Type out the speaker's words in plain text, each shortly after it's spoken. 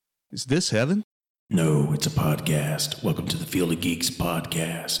Is this heaven? No, it's a podcast. Welcome to the Field of Geeks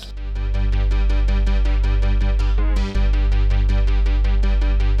podcast.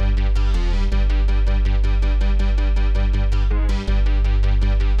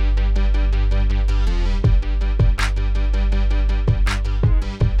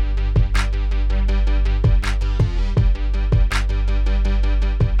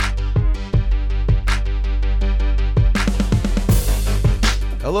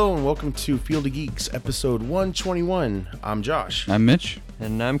 Hello and welcome to Field of Geeks, episode 121. I'm Josh. I'm Mitch.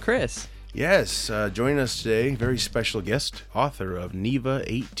 And I'm Chris. Yes, joining us today, very special guest, author of Neva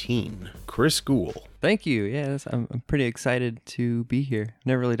 18, Chris Gould. Thank you. Yes, I'm pretty excited to be here.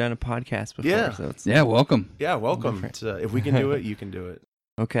 Never really done a podcast before. Yeah. So it's Welcome. Yeah, welcome. It's, if we can do it, you can do it.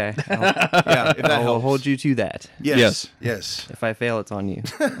 okay. Yeah, if that I'll helps. hold you to that. Yes. If I fail, it's on you.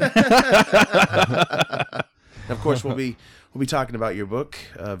 Of course, we'll be talking about your book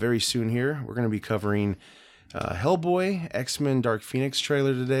very soon here. We're going to be covering Hellboy, X-Men Dark Phoenix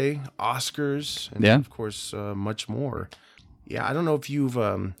trailer today, Oscars, and of course, much more. Yeah, I don't know if you've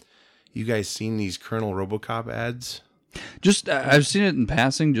you guys seen these Colonel RoboCop ads? Just I've seen it in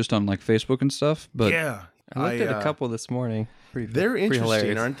passing, just on like Facebook and stuff. But Yeah. I looked at a couple this morning. They're pretty interesting,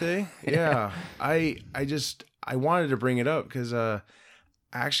 hilarious. aren't they? Yeah. I wanted to bring it up because I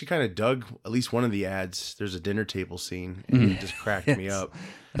actually kind of dug at least one of the ads. There's a dinner table scene, and it just cracked me up.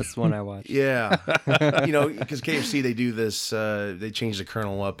 That's the one I watched. Yeah. You know, because KFC, they do this, they change the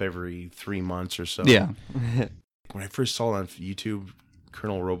Colonel up every 3 months or so. yeah, When I first saw it on YouTube,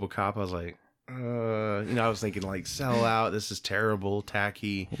 Colonel RoboCop, I was like, I was thinking like, sell out, this is terrible,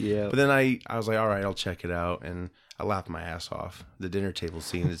 tacky. Yeah. But then I was like, all right, I'll check it out. And I laughed my ass off. The dinner table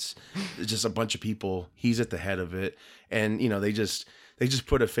scene, it's just a bunch of people. He's at the head of it. And, they just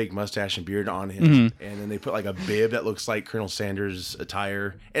put a fake mustache and beard on him. And then they put like a bib that looks like Colonel Sanders'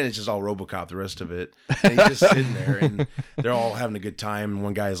 attire. And it's just all RoboCop, the rest of it. And he's just sitting there and they're all having a good time. And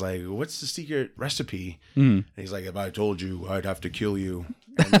one guy's like, what's the secret recipe? And he's like, if I told you, I'd have to kill you.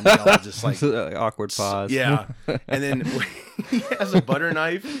 And then they all just like, Awkward pause. yeah. And then he has a butter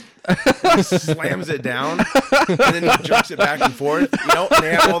knife, he slams it down, and then he jerks it back and forth. And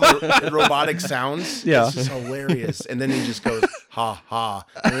they have all the robotic sounds. Yeah. It's just hilarious. And then he just goes, ha, ha.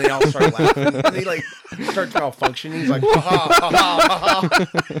 And then they all start laughing. And he starts malfunctioning. He's like, ha, ha, ha, ha,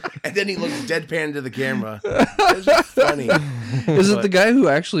 ha. And then he looks deadpan to the camera. It was just funny. Is it the guy who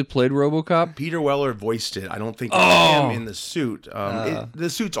actually played RoboCop? Peter Weller voiced it. I don't think it's him in the suit. The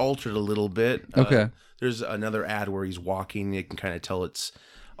suit's altered a little bit. Okay. There's another ad where he's walking. You can kind of tell it's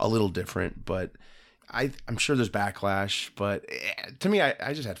a little different, but I'm sure there's backlash. But to me,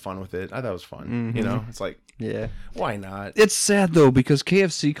 I just had fun with it. I thought it was fun. It's like, Yeah. why not? It's sad though because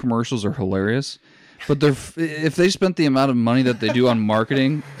KFC commercials are hilarious, but if they spent the amount of money that they do on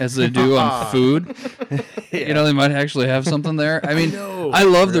marketing as they do on food, they might actually have something there. I mean, I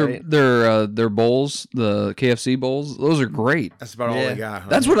love their bowls, the KFC bowls. Those are great. That's about all they got. Huh?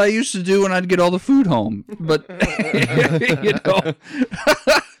 That's what I used to do when I'd get all the food home. But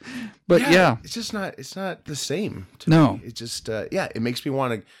But yeah, it's just not. It's not the same. No. Me. It just it makes me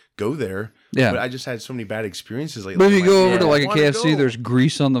want to go there. Yeah. But I just had so many bad experiences lately. But if you go over to I like a wanna KFC, go. there's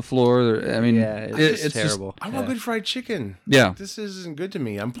grease on the floor. I mean, Yeah, it's it's terrible. I want good fried chicken. Yeah. This isn't good to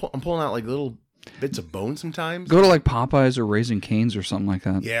me. I'm pulling out like little bits of bone sometimes. Go to like Popeyes or Raising Cane's or something like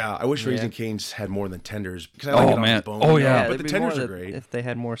that. Yeah, I wish Raising Cane's had more than tenders because I like it on man. the bone. Oh, yeah. but the there'd be tenders more are great. If they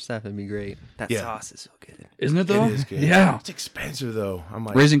had more stuff, it'd be great. That Yeah. sauce is so good. Isn't it though? It is good. Yeah. It's expensive though. I'm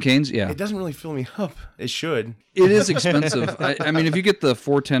like, Raising Cane's, yeah. it doesn't really fill me up. It should. It is expensive. I mean, if you get the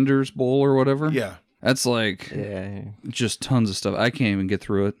 4 tenders bowl or whatever, Yeah, that's like Yeah. just tons of stuff. I can't even get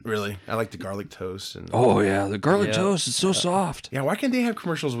through it. really. I like the garlic toast and. Oh yeah, the garlic Yeah. toast is so soft. Yeah, why can't they have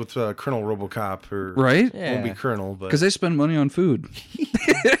commercials with Colonel RoboCop or Right? Yeah. won't be Colonel? But Because they spend money on food.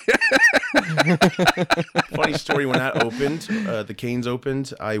 funny story when that opened, the Canes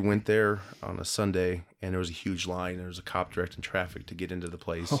opened. I went there on a Sunday and there was a huge line. There was a cop directing traffic to get into the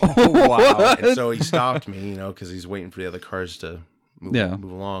place. Oh, wow. And so he stopped me, because he's waiting for the other cars to move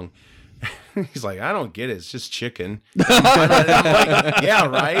along. He's like, I don't get it. It's just chicken. I'm like, yeah,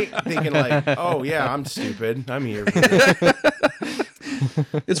 right? Thinking like, oh, yeah, I'm stupid. I'm here for this.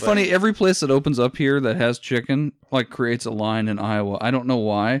 It's funny. Every place that opens up here that has chicken like creates a line in Iowa. I don't know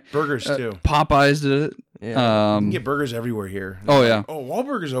why. Burgers, too. Popeyes did it. Yeah. You can get burgers everywhere here. Oh yeah. Oh,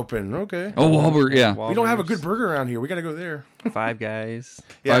 Wahlburgers open. Okay. Oh Wahlburger. Yeah. We don't have a good burger around here. We got to go there. Five Guys.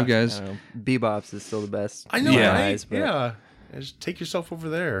 Yeah. Five Guys. I don't know. Bebop's is still the best. I know, Yeah. right? Guys, but Yeah. Just take yourself over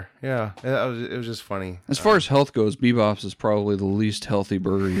there. Yeah, it was just funny. As far as health goes, Bebop's is probably the least healthy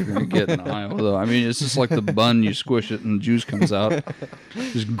burger you're going to get in Iowa, though. I mean, it's just like the bun, you squish it and the juice comes out.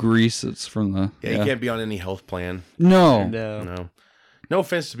 Just grease that's from the... Yeah, you can't be on any health plan. No. No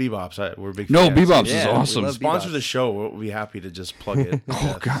offense to Bebop's. We're big No, fans. Bebop's is Yeah, we awesome. love Sponsor Bebop's. the show. We'll be happy to just plug it.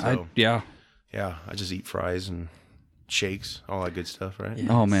 Oh, God. Yeah. Yeah, I just eat fries and shakes, all that good stuff, right?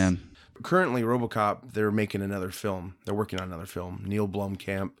 Yeah. Oh, man. Currently, RoboCop, they're making another film. They're working on another film. Neil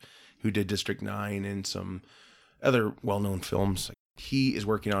Blomkamp, who did District 9 and some other well-known films, he is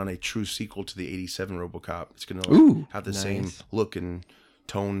working on a true sequel to the 87 RoboCop. It's going Ooh, to have the same look and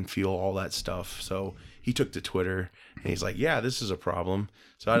tone, feel, all that stuff. So he took to Twitter and he's like, "Yeah, this is a problem."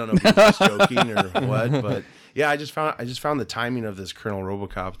 So I don't know if he's just joking or what, but yeah, I just found the timing of this Colonel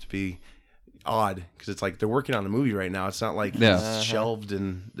RoboCop to be odd because it's like they're working on a movie right now. It's not like he's shelved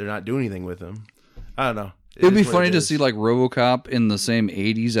and they're not doing anything with him. I don't know. It'd be funny to see like RoboCop in the same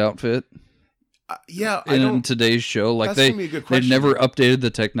 80s outfit. Yeah, in today's show, like that's gonna be a good they question. never updated the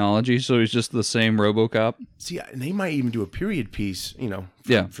technology, so he's just the same RoboCop. See, and they might even do a period piece,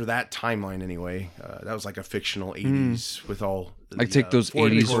 for that timeline anyway. That was like a fictional 80s with all Like take those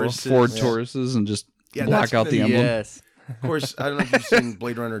Ford 80s Tauruses. Ford Tauruses and just Yeah, black that's out gonna the be- emblem. Yes. Of course, I don't know if you've seen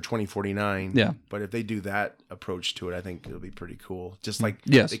Blade Runner 2049. Yeah. But if they do that approach to it, I think it'll be pretty cool. Just like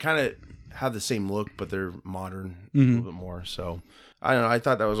Yes. they kind of have the same look, but they're modern a little bit more. So I don't know. I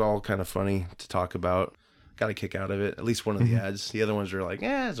thought that was all kind of funny to talk about. Got a kick out of it. At least one of the ads. The other ones are like,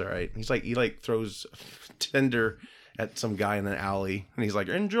 it's all right. He throws Tinder at some guy in an alley, and he's like,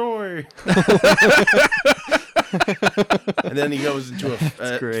 enjoy. And then he goes into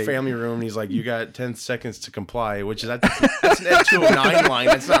a great. family room and he's like, you got 10 seconds to comply, which is that's an Ed 209 line.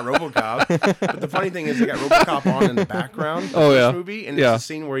 That's not RoboCop. But the funny thing is they got RoboCop on in the background of this movie, and it's the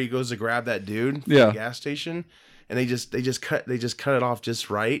scene where he goes to grab that dude from the gas station, and they just cut it off just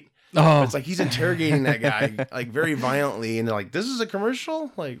right. Oh, It's like he's interrogating that guy like very violently, and they're like, "This is a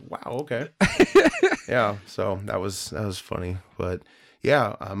commercial." Like, wow, okay, yeah. So that was funny, but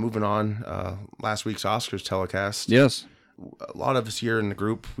yeah. Moving on. Last week's Oscars telecast. yes. A lot of us here in the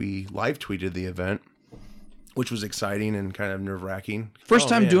group, we live tweeted the event, which was exciting and kind of nerve wracking. First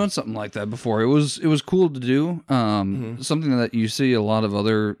time doing something like that before. It was cool to do. Something that you see a lot of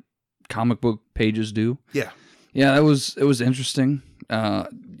other comic book pages do. Yeah. Yeah, it was interesting.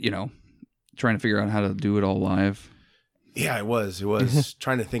 Trying to figure out how to do it all live. Yeah, it was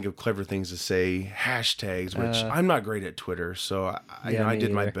trying to think of clever things to say, hashtags, which I'm not great at Twitter, so I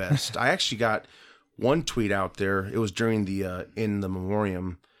did my best. I actually got one tweet out there. It was during the in the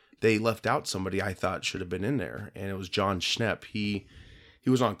memoriam. They left out somebody I thought should have been in there, and it was John Schnepp. He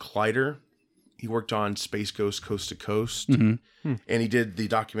was on Collider. He worked on Space Ghost Coast to Coast, and he did the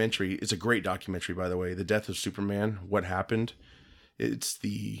documentary. It's a great documentary, by the way, The Death of Superman, What Happened. It's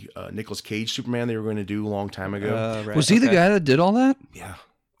the Nicolas Cage Superman they were going to do a long time ago. Right. Was he the guy that did all that? Yeah,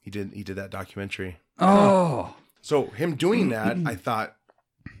 he did that documentary. Oh, So him doing that, I thought,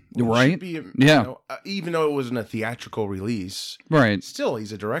 right? should be, Yeah. even though it wasn't a theatrical release, right. still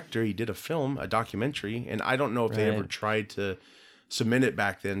he's a director. He did a film, a documentary, and I don't know if they ever tried to submit it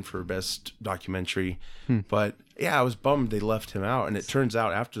back then for best documentary. But yeah, I was bummed they left him out, and it turns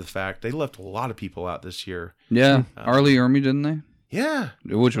out after the fact they left a lot of people out this year. Yeah, Arlie Ermy, didn't they? Yeah,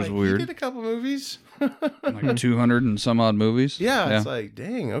 Which was He weird. did a couple movies. Like 200 and some odd movies. Yeah, it's like,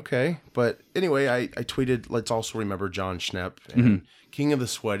 dang, okay. But anyway, I tweeted, let's also remember John Schnepp. And King of the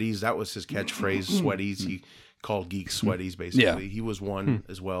Sweaties, that was his catchphrase, Sweaties. He called geeks Sweaties, basically. Yeah. He was one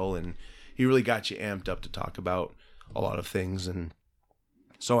as well, and he really got you amped up to talk about a lot of things. And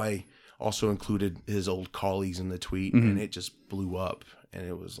so I also included his old colleagues in the tweet, and it just blew up. And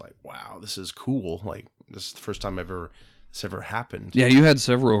it was like, wow, this is cool. Like, this is the first time this ever happened. Yeah, you had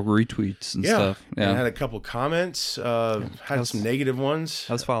several retweets and stuff. And I Yeah. had a couple comments, had some negative ones.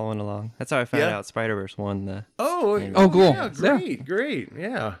 I was following along. That's how I found out Spider-Verse won the... Oh, cool. Yeah, great.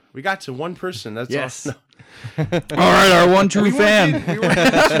 Yeah. We got to one person. That's Yes. awesome. All right, our one true fan. We weren't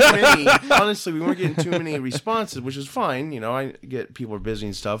getting too many. Honestly, we weren't getting too many responses, which is fine. I get people are busy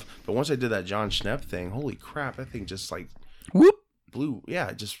and stuff. But once I did that John Schnepp thing, holy crap, that thing just like Whoop. blew. Yeah,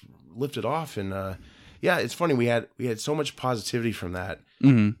 it just lifted off. And yeah, it's funny. We had so much positivity from that,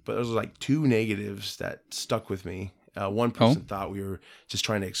 but there was like two negatives that stuck with me. One person thought we were just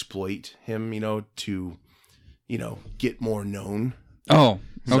trying to exploit him, to, get more known. Oh,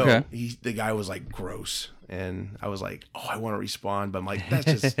 okay. So the guy was like gross, and I was like, "Oh, I want to respond," but I'm like,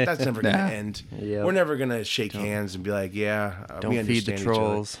 that's never gonna end. Yep. We're never gonna shake hands and be like, "Yeah, we Don't feed the understand each other."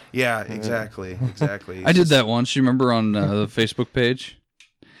 trolls. Yeah, exactly. I did that once. You remember on the Facebook page?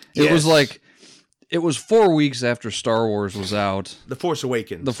 It was Yes. like it was 4 weeks after Star Wars was out, The Force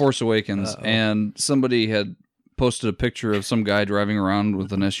Awakens. The Force Awakens, and somebody had posted a picture of some guy driving around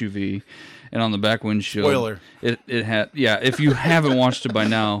with an SUV, and on the back windshield, Spoiler. It had, yeah. If you haven't watched it by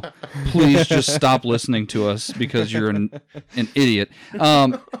now, please just stop listening to us because you're an idiot.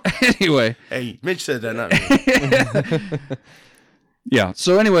 Anyway, Hey, Mitch said that, not me. yeah.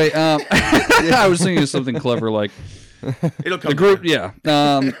 So anyway, I was thinking of something clever like. It'll come. The group, yeah.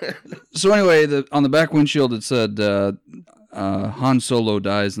 So anyway, on the back windshield it said Han Solo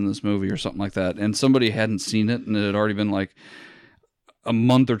dies in this movie or something like that, and somebody hadn't seen it, and it had already been like a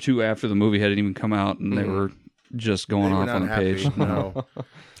month or two after the movie hadn't even come out, and they were just going They were off not on the happy, page. No.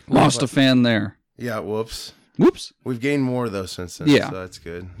 Lost a fan there. Yeah, whoops. Whoops. We've gained more though since then. Yeah. So that's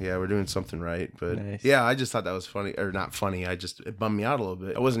good. Yeah, we're doing something right. But Nice. yeah, I just thought that was funny, or not funny. It bummed me out a little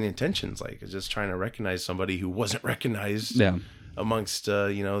bit. It wasn't the intentions. Like, it's just trying to recognize somebody who wasn't recognized Yeah. amongst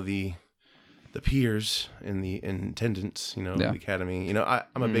the peers in attendance. Yeah. The Academy.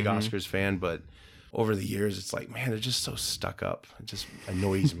 I'm a big Oscars fan, but over the years, it's like, man, they're just so stuck up. It just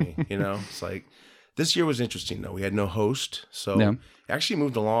annoys me. It's like this year was interesting though. We had no host, so Yeah. it actually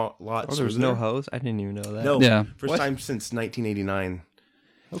moved a lot. Oh, there was no host? I didn't even know that. No, Yeah. first time since 1989.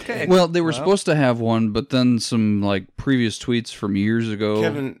 Okay. Well, they were supposed to have one, but then some like previous tweets from years ago.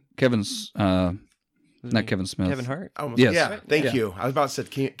 Kevin's not Kevin Smith. Kevin Hart? Oh, Yes. Yeah, thank Yeah. you. I was about to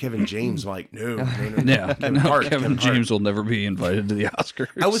say Kevin James. I'm like, no. Yeah, Kevin no, Hart. Kevin James will never be invited to the Oscars.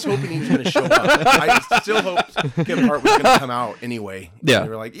 I was hoping he was going to show up. I still hoped Kevin Hart was going to come out anyway. Yeah. And they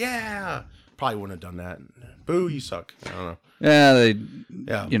were like, yeah. Probably wouldn't have done that. Boo, you suck. I don't know.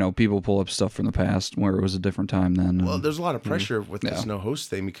 Yeah, Yeah. people pull up stuff from the past where it was a different time then. Well, there's a lot of pressure with this Yeah. no host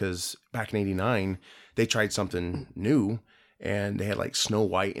thing because back in '89 they tried something new and they had like Snow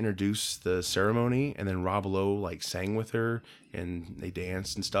White introduce the ceremony and then Rob Lowe like sang with her and they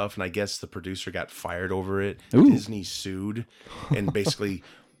danced and stuff, and I guess the producer got fired over it. Ooh. Disney sued and basically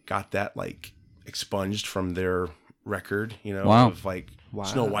got that like expunged from their record, Wow. of like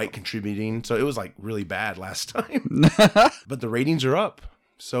Snow White contributing. So it was like really bad last time. But the ratings are up.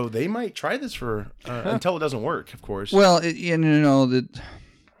 So they might try this for until it doesn't work, of course. Well, that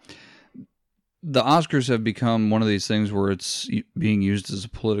the Oscars have become one of these things where it's being used as a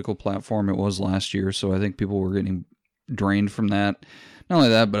political platform. It was last year, so I think people were getting drained from that. Not only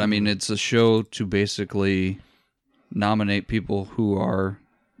that, but I mean, it's a show to basically nominate people who are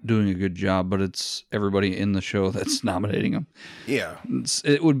doing a good job, but it's everybody in the show that's nominating them. Yeah.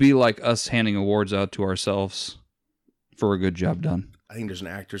 It would be like us handing awards out to ourselves for a good job done. I think there's an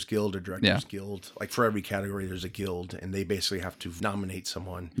Actors Guild or Directors Guild. Like for every category, there's a guild, and they basically have to nominate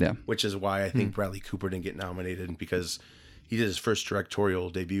someone. Yeah. Which is why I think Bradley Cooper didn't get nominated, because he did his first directorial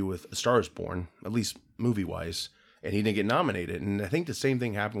debut with A Star is Born, at least movie-wise, and he didn't get nominated. And I think the same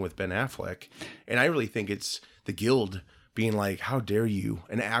thing happened with Ben Affleck. And I really think it's the guild being like, how dare you,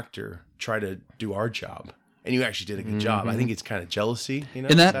 an actor, try to do our job? And you actually did a good job. I think it's kind of jealousy,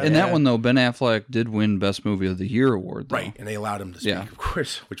 In that one though, Ben Affleck did win Best Movie of the Year award, though. Right, and they allowed him to speak, of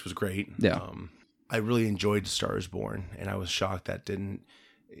course, which was great. Yeah. I really enjoyed Star is Born, and I was shocked that didn't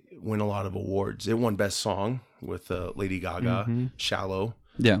win a lot of awards. It won Best Song with Lady Gaga, Shallow,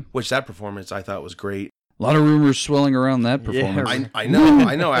 Yeah. which that performance I thought was great. A lot of rumors swelling around that performance. I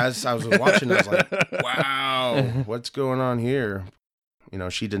know. As I was watching, I was like, wow, what's going on here?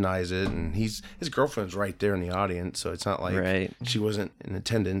 She denies it, and his girlfriend's right there in the audience, so it's not like she wasn't in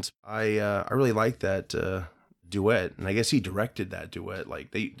attendance. I really liked that duet, and I guess he directed that duet.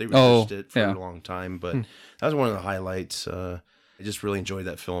 Like they rehearsed it for a long time, but that was one of the highlights. I just really enjoyed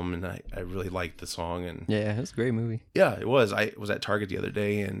that film, and I really liked the song. And yeah, it was a great movie. yeah, it was. I was at Target the other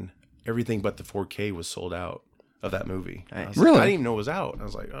day, and everything but the 4K was sold out of that movie. Nice. I was Really? like, I didn't even know it was out. I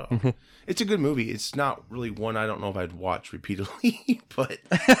was like, oh, it's a good movie. It's not really one I don't know if I'd watch repeatedly, but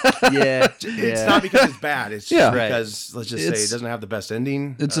Yeah. it's not because it's bad. It's just Yeah. because, let's just say, it doesn't have the best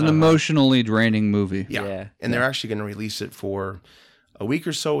ending. It's an emotionally draining movie. Yeah. Yeah. And they're actually going to release it for a week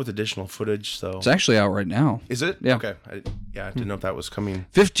or so with additional footage. So It's actually out right now. is it? Yeah. Okay. I didn't know if that was coming.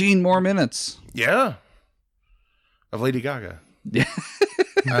 15 more minutes. Yeah. Of Lady Gaga. Yeah.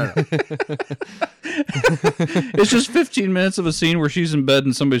 I don't know. It's just 15 minutes of a scene where she's in bed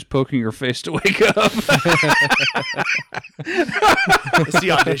and somebody's poking her face to wake up. It's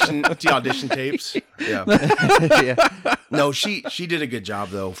the audition tapes. Yeah. Yeah. No, she did a good job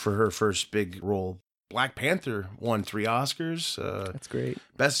though for her first big role. Black Panther won 3 Oscars. That's great.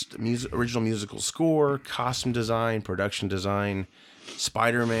 Best original musical score, costume design, production design.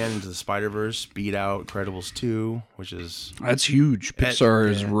 Spider-Man Into the Spider-Verse beat out Incredibles 2, which is That's huge. Pixar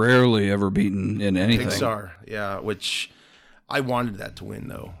is rarely ever beaten in anything. Pixar. Yeah, which I wanted that to win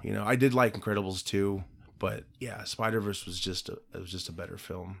though. I did like Incredibles 2, but yeah, Spider-Verse was just a better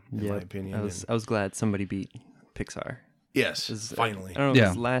film in my opinion. I was glad somebody beat Pixar. Yes, finally. I don't know if it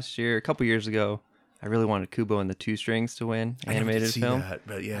was last year, a couple years ago. I really wanted Kubo and the Two Strings to win I never animated did see film. that,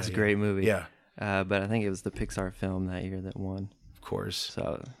 but yeah, It's a great movie. Yeah, but I think it was the Pixar film that year that won. of course.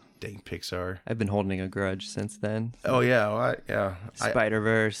 So Dang Pixar. I've been holding a grudge since then. Oh yeah, well,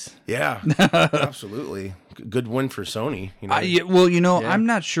 Spider-Verse. yeah, absolutely. Good win for Sony. I'm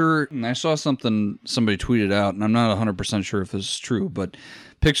not sure. And I saw something somebody tweeted out, and I'm not 100% sure if this is true, but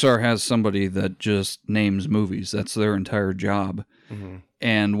Pixar has somebody that just names movies. That's their entire job. Mm-hmm.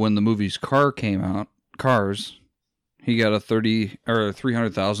 And when the movie's Cars, he got a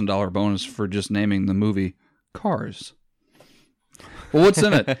 $300,000 bonus for just naming the movie Cars. Well, what's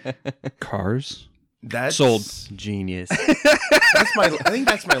in it? Cars. That's Sold. Genius. I think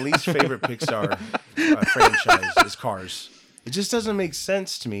that's my least favorite Pixar franchise is Cars. It just doesn't make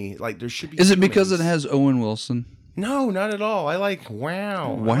sense to me. Like there should be. Is it because it humans. has Owen Wilson? No, not at all. I like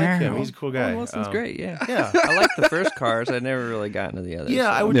Wow. Wow. I like him. He's a cool guy. Owen Wilson's great, yeah. Yeah. I like the first Cars. I never really got into the others. Yeah,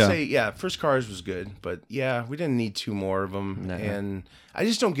 I would Yeah. say, first Cars was good, but yeah, we didn't need 2 more of them. No. And I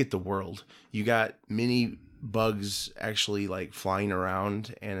just don't get the world. You got mini bugs actually like flying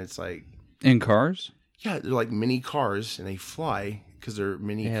around, and it's like, In Cars? yeah, they're like mini cars, and they fly because they're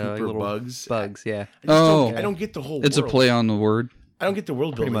mini Yeah, like Cooper little bugs. Bugs, yeah. I don't get the whole. It's a world. play on the word. I don't get the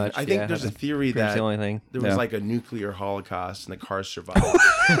world building. much, I think yeah. there's a theory Pretty much that the only thing. there was Yeah. like a nuclear holocaust and the cars survived,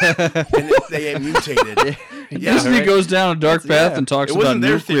 and they mutated. Yeah, Disney right? goes down a dark path and talks It about wasn't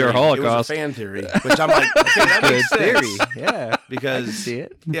their nuclear theory. holocaust. It was a fan theory, which I'm like, okay, that makes sense. Theory, yeah. Because I can see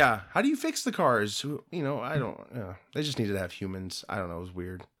it. Yeah, how do you fix the cars? I don't. They just needed to have humans. I don't know. It was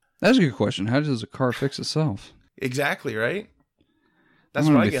weird. That's a good question. How does a car fix itself? Exactly right. That's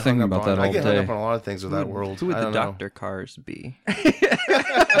I'm what gonna I be get thinking hung up about on. that I all get hung day. up on a lot of things with that world. Who would I the don't know. Dr. Cars be?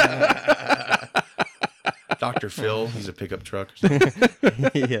 Dr. Phil? He's a pickup truck. Or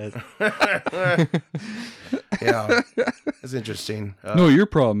something. Yes. Yeah, that's interesting. No, your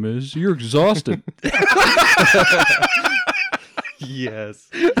problem is you're exhausted. Yes.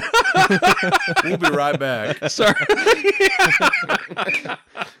 We'll be right back. Sorry.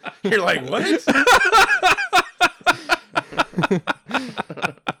 You're like, what?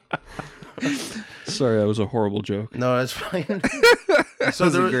 Sorry, that was a horrible joke. No, that's fine. So That's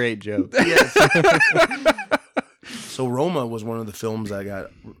there a was- great joke. Yes. So Roma was one of the films that got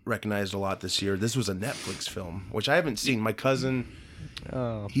recognized a lot this year. This was a Netflix film, which I haven't seen. My cousin,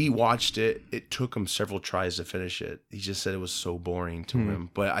 Oh. he watched it. It took him several tries to finish it. He just said it was so boring to him.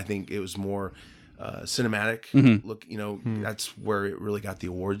 But I think it was more cinematic. Look, that's where it really got the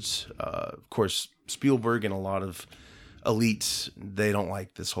awards. Of course, Spielberg and a lot of elites, they don't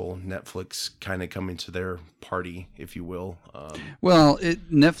like this whole Netflix kind of coming to their party, if you will. Well,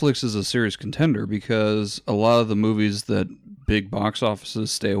 Netflix is a serious contender because a lot of the movies that big box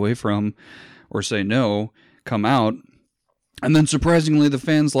offices stay away from or say no come out, and then surprisingly the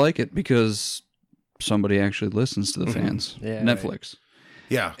fans like it because somebody actually listens to the fans. Yeah, Netflix.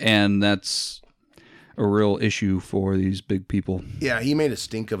 Yeah. And that's a real issue for these big people. Yeah, he made a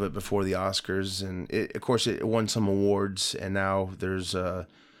stink of it before the Oscars, and of course it won some awards, and now there's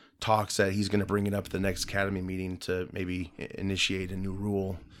talks that he's going to bring it up at the next Academy meeting to maybe initiate a new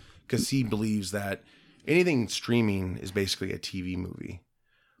rule, because he believes that anything streaming is basically a TV movie.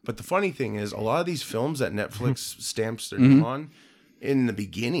 But the funny thing is, a lot of these films that Netflix stamps their name on, in the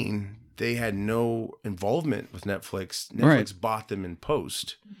beginning, they had no involvement with Netflix. Netflix Right. bought them in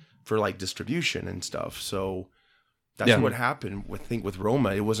post for like distribution and stuff. So that's what happened with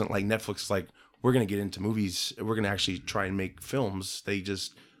Roma. It wasn't like Netflix like, we're going to get into movies. We're going to actually try and make films. They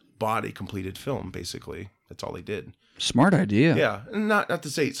just bought a completed film, basically. That's all they did. Smart idea. Yeah. And not to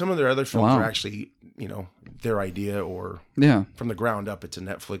say some of their other films Wow. are actually, their idea, or Yeah. from the ground up, it's a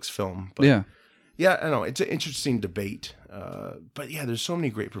Netflix film. But Yeah. yeah, I know. It's an interesting debate. But yeah, there's so many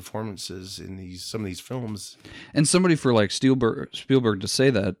great performances in some of these films. And somebody for like Spielberg to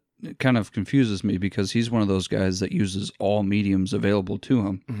say that, it kind of confuses me because he's one of those guys that uses all mediums available to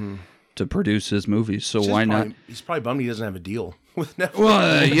him to produce his movies. So why not? He's probably bummed he doesn't have a deal with Netflix.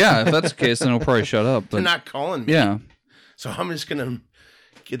 Well, yeah, if that's the case, then he'll probably shut up. They're But not calling me. yeah, So I'm just going to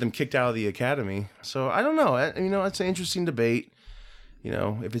get them kicked out of the Academy. So I don't know. It's an interesting debate.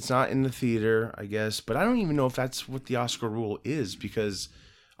 If it's not in the theater, I guess. But I don't even know if that's what the Oscar rule is, because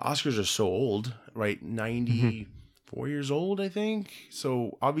Oscars are so old, right? 94 years old, I think.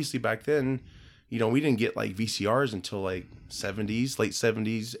 So obviously back then, we didn't get like VCRs until like 70s, late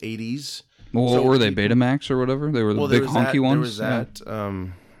 70s, 80s. well, So what were they, people- Betamax or whatever? They were the there big was honky that, ones. There was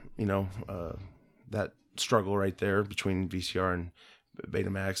that, that struggle right there between VCR and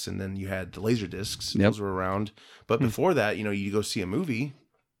Betamax, and then you had the laser discs. Yep. Those were around. But before that, you go see a movie,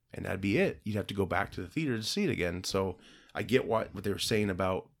 and that'd be it. You'd have to go back to the theater to see it again. So I get what they were saying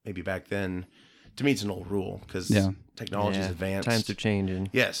about maybe back then. To me, it's an old rule because technology is advanced. Times are changing.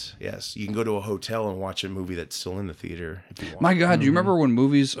 Yes. You can go to a hotel and watch a movie that's still in the theater if you want. My God, do you remember when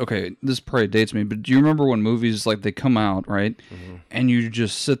movies? Okay, this probably dates me, but do you remember when movies like they come out, right? And you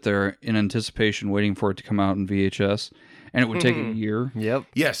just sit there in anticipation, waiting for it to come out in VHS, and it would take a year, Yep.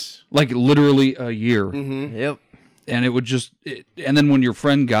 Yes. like literally a year. Yep. And it would and then when your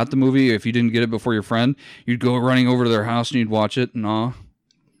friend got the movie, if you didn't get it before your friend, you'd go running over to their house and you'd watch it. And oh,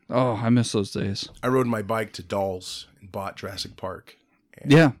 I miss those days. I rode my bike to Dolls and bought Jurassic Park.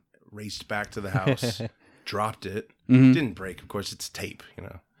 And Yeah. raced back to the house, dropped it. Didn't break, of course. It's tape,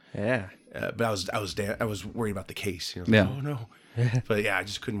 Yeah. But I was worried about the case. Yeah. Oh no. But yeah, I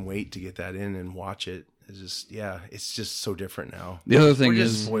just couldn't wait to get that in and watch it. It's just so different now. The other thing We're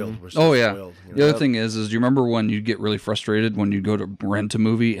just is, spoiled. We're so spoiled. The other thing is do you remember when you'd get really frustrated when you'd go to rent a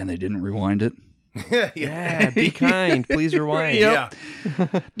movie and they didn't rewind it? Yeah. Be kind. Please rewind. Yeah.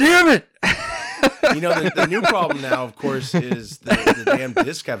 Damn it! The new problem now, of course, is the damn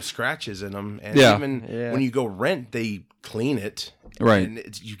disc have scratches in them, and Yeah. even when you go rent, they clean it, Right.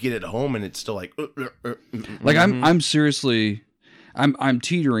 And you get it home, and it's still like, Like I'm seriously, I'm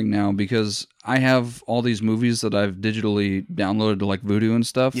teetering now because I have all these movies that I've digitally downloaded to like Vudu and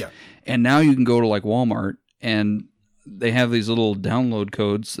stuff. Yeah. And now you can go to like Walmart and they have these little download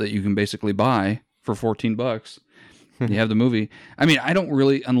codes that you can basically buy for $14. You have the movie. I mean, I don't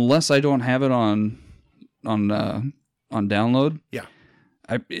really, unless I don't have it on download. Yeah.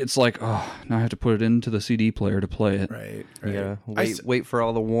 It's like, oh, now I have to put it into the CD player to play it. right. Yeah. Wait for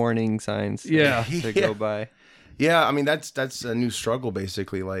all the warning signs. Yeah. To go by. Yeah, I mean that's a new struggle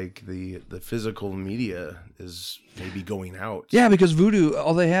basically. Like the physical media is maybe going out. Yeah, because Vudu,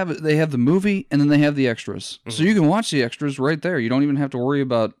 all they have the movie and then they have the extras. So you can watch the extras right there. You don't even have to worry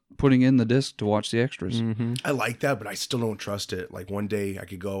about putting in the disc to watch the extras. I like that, but I still don't trust it. Like one day I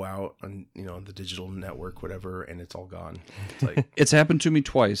could go out on the digital network, whatever, and it's all gone. It's like It's happened to me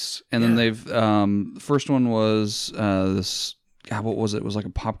twice, and then they've the first one was this. God, what was it? It was like a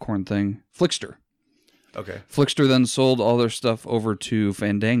popcorn thing. Flickster. okay, Flickster then sold all their stuff over to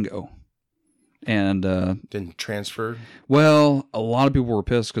Fandango. And, didn't transfer. well, a lot of people were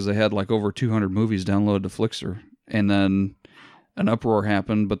pissed because they had like over 200 movies downloaded to Flickster. And then an uproar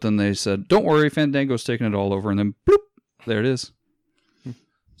happened, but then they said, don't worry, Fandango's taking it all over. And then, bloop, there it is.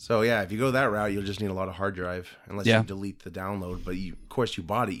 So yeah, if you go that route, you'll just need a lot of hard drive unless Yeah. you delete the download. But of course, you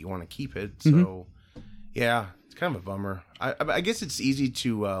bought it, you want to keep it. So yeah, it's kind of a bummer. I guess it's easy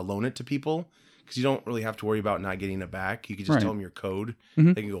to loan it to people because you don't really have to worry about not getting it back. You can just Right. tell them your code.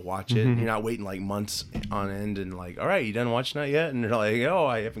 They can go watch it. You're not waiting like months on end and like, all right, you done watching that yet? And they're like, oh,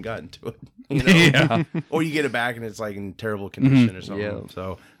 I haven't gotten to it. Yeah. Or you get it back and it's like in terrible condition or something. Yeah.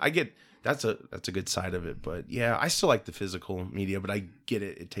 So I get that's a good side of it. But yeah, I still like the physical media, but I get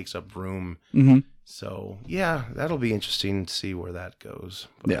it. It takes up room. Mm-hmm. So yeah, that'll be interesting to see where that goes.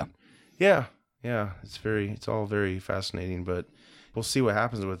 But, Yeah. yeah. It's all very fascinating. But we'll see what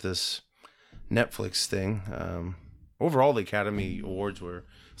happens with this Netflix thing. Overall, the Academy Awards it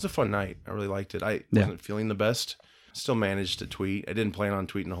was a fun night. I really liked it. I wasn't feeling the best. Still managed to tweet. I didn't plan on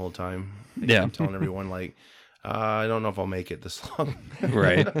tweeting the whole time. I'm telling everyone like, I don't know if I'll make it this long.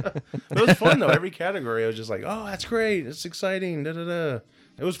 Right. It was fun though. Every category, I was just like, "Oh, that's great! It's exciting!" Da da da.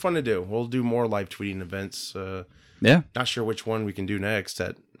 It was fun to do. We'll do more live tweeting events. Yeah. Not sure which one we can do next.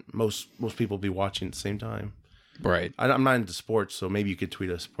 That most people will be watching at the same time. Right. I'm not into sports, so maybe you could tweet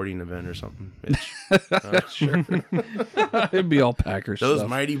a sporting event or something. Mitch. Sure. It'd be all Packers Those stuff.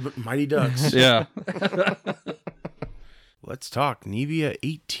 mighty ducks. Yeah. Let's talk Nevia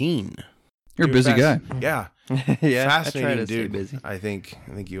 18. You're a busy guy. Yeah. Yeah. Fascinating I try to stay dude. busy. I think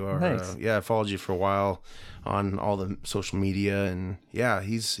you are. Thanks. I followed you for a while on all the social media, and yeah,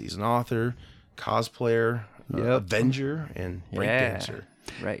 he's an author, cosplayer, Avenger, and breakdancer.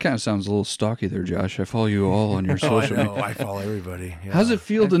 Right. Kind of sounds a little stocky there, Josh. I follow you all on your Oh, I social know. media. I follow everybody. Yeah. How's it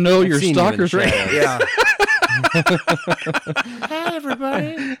feel to know your seen you in stalkers right? shadows. Yeah. Hi,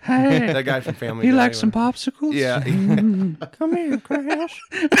 everybody. Hey, That guy from Family you Guy. like some popsicles? Yeah. Come here, Crash.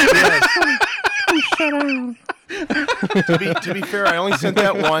 To be fair, I only sent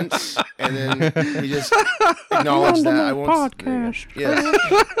that once, and then he just acknowledged that. I won't. Podcast. Yes.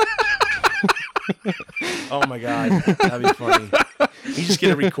 Oh my god, that'd be funny. You just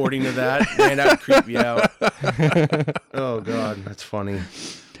get a recording of that, man. That would creep me out. Oh god, that's funny.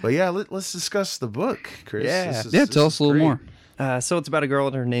 But yeah, let's discuss the book, Chris. Yeah. This is Yeah, tell us a little great. more. So it's about a girl.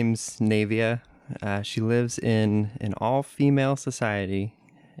 Her name's Nevia. She lives in an all-female society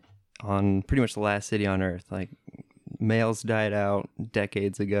on pretty much the last city on Earth. Like, males died out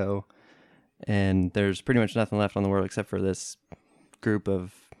decades ago, and there's pretty much nothing left on the world except for this group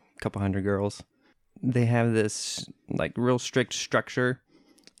of couple hundred girls. They have this like real strict structure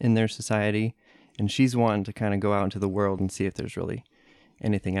in their society, and she's wanting to kind of go out into the world and see if there's really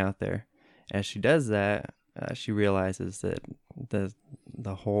anything out there. As she does that, she realizes that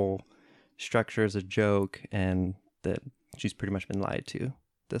the whole structure is a joke and that she's pretty much been lied to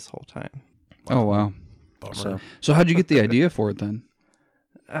this whole time. Oh, wow. Bummer. So how'd you get the idea for it then?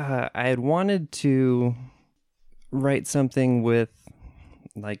 I had wanted to write something with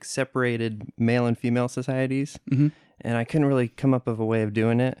like separated male and female societies, Mhm. and I couldn't really come up with a way of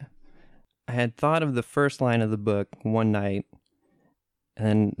doing it. I had thought of the first line of the book one night, and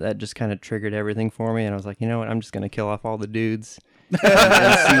then that just kind of triggered everything for me, and I was like, you know what, I'm just going to kill off all the dudes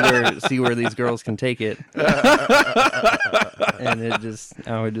and see where these girls can take it. And it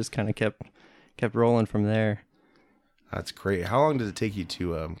just kind of kept rolling from there. That's great. How long did it take you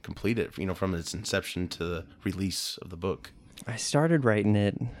to complete it, from its inception to the release of the book? I started writing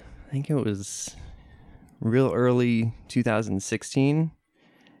it, I think it was real early 2016.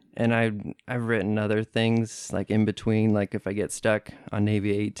 And I've written other things like in between, like if I get stuck on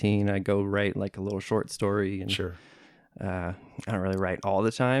Navy 18, I go write like a little short story. And, Sure. I don't really write all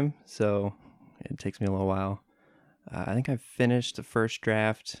the time, so it takes me a little while. I think I finished the first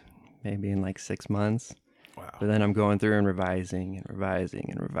draft maybe in like 6 months. Wow. But then I'm going through and revising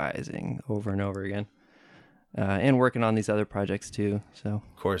over and over again. And working on these other projects too. So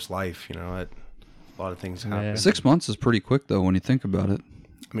Of course, life, a lot of things happen. Yeah. 6 months is pretty quick though when you think about it.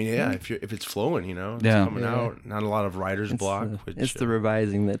 I mean, yeah, if it's flowing, it's Yeah. coming out. Not a lot of writer's block. It's the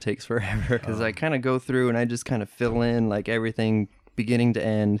revising that takes forever because I kind of go through and I just kind of fill in like everything beginning to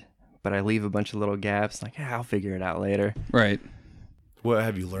end, but I leave a bunch of little gaps. Like, I'll figure it out later. Right. What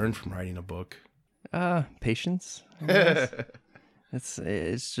have you learned from writing a book? Patience. I guess.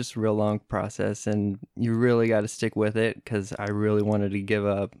 It's just a real long process, and you really got to stick with it because I really wanted to give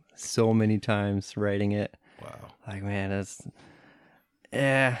up so many times writing it. Wow. Like, man,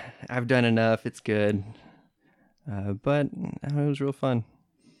 I've done enough. It's good. But it was real fun.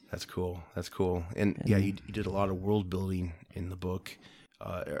 That's cool. And yeah, you did a lot of world building in the book.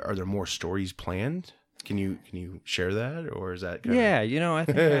 Are there more stories planned? Can you share that, or is that kinda... Yeah, I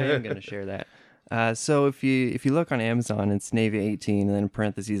think I am going to share that. So if you look on Amazon, it's Navy 18, and then in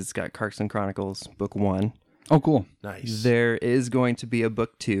parentheses, it's got Clarkson Chronicles, Book 1. Oh, cool. Nice. There is going to be a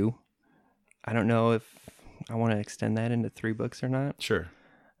Book 2. I don't know if I want to extend that into 3 books or not. Sure.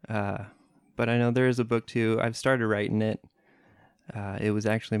 But I know there is a Book 2. I've started writing it. It was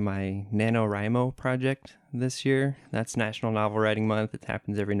actually my NaNoWriMo project this year. That's National Novel Writing Month. It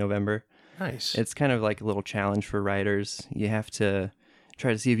happens every November. Nice. It's kind of like a little challenge for writers. You have to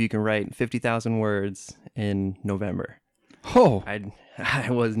try to see if you can write 50,000 words in November. Oh, I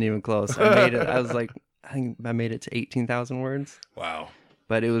wasn't even close. I made it. I think I made it to 18,000 words. Wow.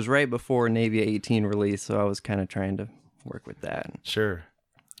 But it was right before Navy 18 release, so I was kind of trying to work with that. Sure.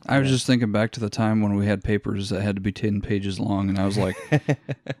 I was just thinking back to the time when we had papers that had to be 10 pages long, and I was like,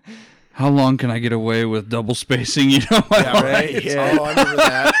 how long can I get away with double spacing? Yeah, right. Yeah. Oh, I remember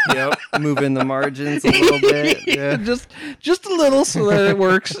that. Yep. Move in the margins a little bit. Yeah. just a little so that it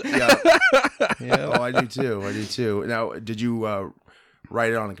works. Yeah. Yeah. Oh, I do too. Now, did you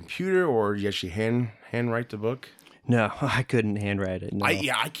write it on a computer, or did you actually hand write the book? No, I couldn't handwrite it. No.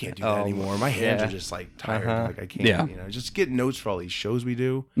 I can't do that anymore. My hands yeah. are just like tired. Uh-huh. Like I can't. Yeah. Just get notes for all these shows we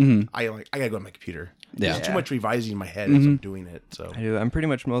do. Mhm. I gotta go on my computer. Yeah. There's too much revising in my head as I'm doing it. So I do. I'm pretty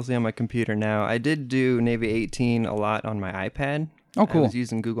much mostly on my computer now. I did do Navy 18 a lot on my iPad. Oh, cool. I was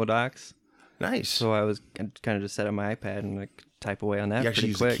using Google Docs, nice. so I was kind of just set up my iPad and like type away on that You actually pretty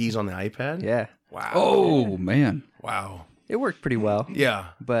use quick. the keys on the iPad? Yeah, Wow. Oh, man. Wow. it worked pretty well. Yeah.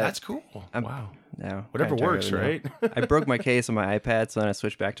 But that's cool. Wow. No, Whatever kinda works, tired of it right? now. I broke my case on my iPad, so then I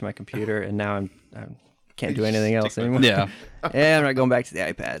switched back to my computer, and now I can't do anything else anymore. Yeah. Yeah, I'm not going back to the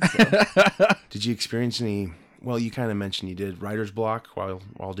iPad. So. Did you experience any? Well, you kind of mentioned you did writer's block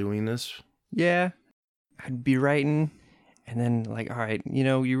while doing this. Yeah, I'd be writing, and then like, all right,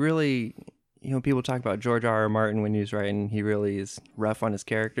 you really, people talk about George R.R. Martin when he was writing. He really is rough on his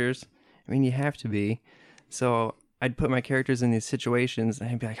characters. I mean, you have to be. So I'd put my characters in these situations, and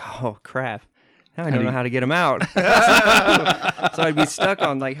I'd be like, oh crap, now I don't know how to get them out. So I'd be stuck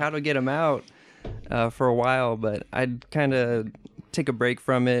on like how to get them out for a while, but I'd kind of take a break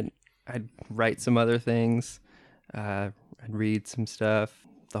from it. I'd write some other things. I'd read some stuff,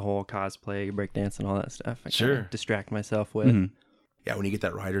 the whole cosplay, breakdance, and all that stuff. I Sure. kinda distract myself with. Mhm. Yeah, when you get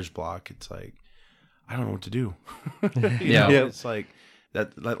that writer's block, it's like I don't know what to do. Yeah. Yep. It's like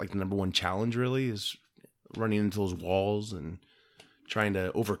that, like the number one challenge really is running into those walls and trying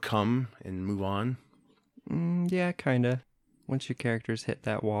to overcome and move on. Yeah, kind of. Once your characters hit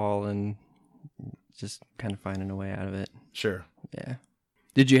that wall and just kind of finding a way out of it. Sure. Yeah.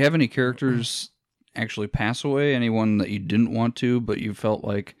 Did you have any characters actually pass away? Anyone that you didn't want to, but you felt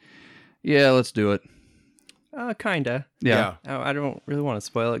like, yeah, let's do it? Kinda. Yeah. I don't really want to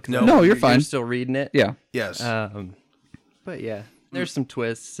spoil it. 'Cause No, you're fine. You're still reading it. Yeah. Yes. But yeah, there's some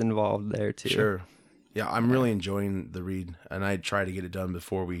twists involved there too. Sure. Yeah, I'm really enjoying the read, and I tried to get it done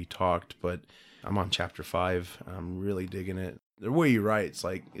before we talked, but I'm on chapter 5. I'm really digging it. The way you write, it's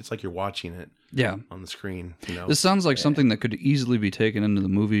like you're watching it Yeah. on the screen. You know. This sounds like something that could easily be taken into the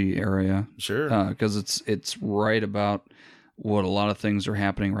movie area. Sure. Because it's right about what a lot of things are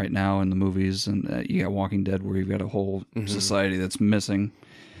happening right now in the movies, and you got Walking Dead, where you've got a whole society that's missing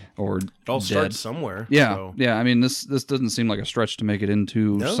or It all dead. starts somewhere. Yeah, so- yeah. I mean, this doesn't seem like a stretch to make it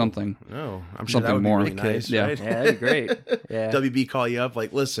into No, something. No, I'm sure Something that would more. be really nice. Yeah. Right? Yeah, that'd be great. Yeah. WB call you up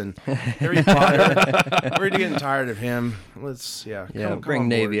like, listen, Harry Potter, we're getting tired of him. Let's come bring on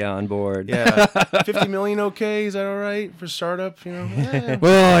Navy board. on board. Yeah, 50 million. Okay, is that all right for startup? You know. Yeah.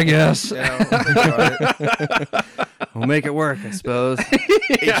 Well, I guess. Yeah, we'll think about it. We'll make it work, I suppose.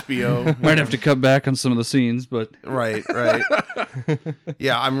 HBO. Might have to cut back on some of the scenes, but Right.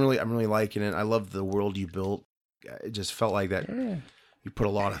 Yeah, I'm really liking it. I love the world you built. It just felt like that. Yeah. You put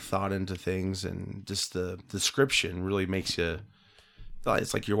a lot of thought into things, and just the description really makes you.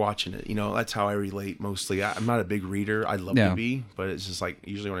 It's like you're watching it. You know, that's how I relate mostly. I'm not a big reader. I'd love Yeah. to be, but it's just like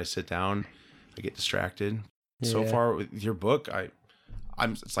usually when I sit down, I get distracted. So Yeah. far with your book,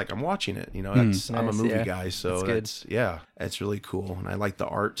 it's like I'm watching it. You know, I'm a Nice, movie yeah. guy, so That's good. it's really cool, and I like the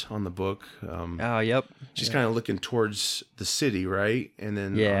art on the book. Oh, yep. She's kind of looking towards the city, right? And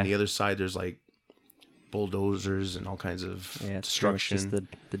then Yeah. on the other side, there's like bulldozers and all kinds of Yeah, it's pretty much destruction.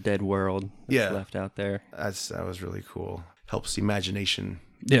 just the dead world that's Yeah. left out there. That was really cool. Helps the imagination.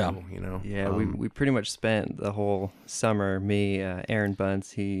 Yeah. go, you know. Yeah, we pretty much spent the whole summer. Me, Aaron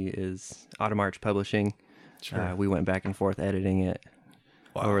Bunce, he is Automarch Publishing. Sure. We went back and forth editing it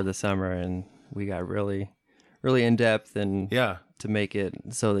Wow. over the summer, and we got really, really in depth and Yeah. to make it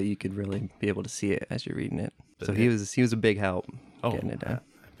so that you could really be able to see it as you're reading it. So But he was a big help getting it done.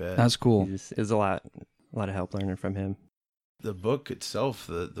 I bet. that's cool. It was a lot of help learning from him. The book itself,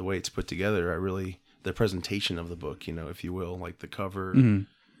 the way it's put together, the presentation of the book, you know, if you will, like the cover, Mhm.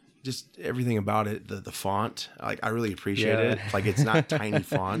 just everything about it, the font, like I really appreciate Yeah. it. Like it's not tiny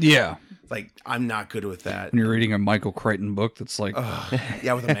font. Yeah. Like I'm not good with that. When you're reading a Michael Crichton book that's like,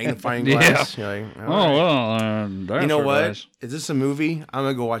 Yeah, with a magnifying Yeah. glass. You're like, all right. well, You know what? Is this a movie? I'm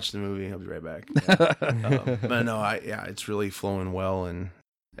gonna go watch the movie. I'll be right back. But no, it's really flowing well, and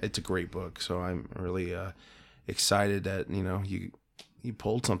it's a great book. So I'm really excited that you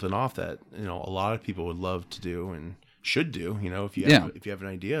pulled something off that a lot of people would love to do and should do. You know, if you have an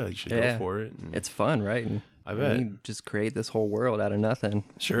idea, you should go for it. And It's fun, right? And I bet. you just create this whole world out of nothing.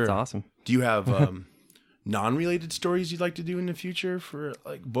 Sure. It's awesome. Do you have non-related stories you'd like to do in the future for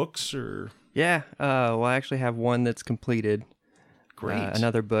like books or? Yeah. Well, I actually have one that's completed. Great.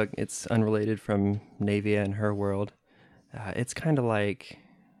 Another book. It's unrelated from Navia and her world. It's kind of like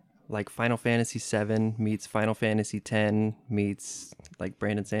Final Fantasy VII meets Final Fantasy X meets like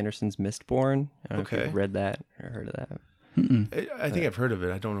Brandon Sanderson's Mistborn. I don't know if Okay. you've read that or heard of that. I think I've heard of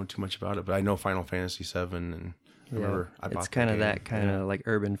it. I don't know too much about it, but I know Final Fantasy VII, and I remember I bought It's kind of game. that kind of like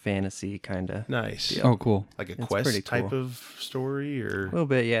urban fantasy kind of. Nice. oh, cool. Like a It's quest pretty type cool. of story, or A little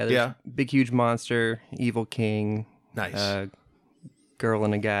bit, yeah. There's Yeah. big, huge monster, evil king, nice. girl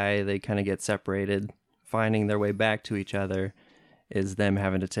and a guy. They kind of get separated. Finding their way back to each other is them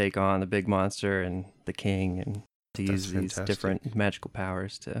having to take on the big monster and the king, and to That's use these fantastic. different magical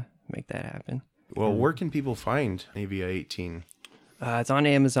powers to make that happen. Well, where can people find Navia 18? It's on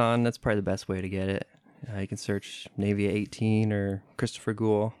Amazon. That's probably the best way to get it. You can search Navia 18 or Christopher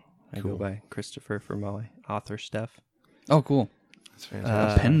Gould. I Cool. go by Christopher for my author stuff. Oh, cool. That's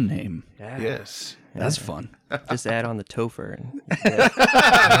fantastic. Pen name. Yeah. Yes. That's fun. Just add on the Topher. And,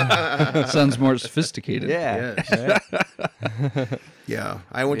 Sounds more sophisticated. yeah. Yes. Yeah.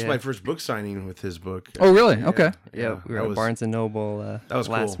 I went to Yeah. my first book signing with his book. Oh, really? Okay. Yeah, we were that at was- Barnes & Noble that was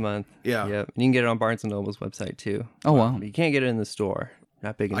last cool. month. Yeah. Yep. And you can get it on Barnes & Noble's website, too. Oh, wow. But you can't get it in the store.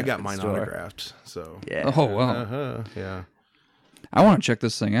 Not big enough I got for the mine store. autographed. So. Yeah. Oh, wow. Uh-huh. Yeah. I want to check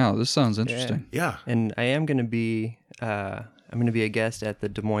this thing out. This sounds interesting. Yeah. And I am going to be a guest at the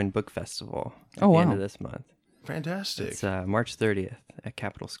Des Moines Book Festival at Oh, the end wow. of this month. Fantastic. It's March 30th at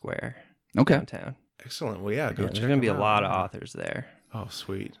Capitol Square Okay. downtown. Excellent. Well, yeah. Go Yeah, check there's going to be a them out. lot of authors there. Oh,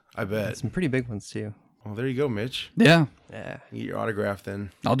 sweet. I bet. Some pretty big ones, too. Well, there you go, Mitch. Yeah, Yeah. Get your autograph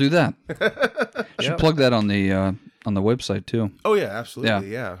then. I'll do that. Should Yep. plug that on the website too. Oh yeah,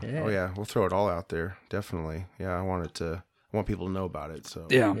 absolutely. Yeah. Oh yeah, we'll throw it all out there. Definitely. Yeah, I want people to know about it. So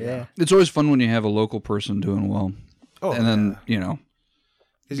Yeah. It's always fun when you have a local person doing well, Oh, and then you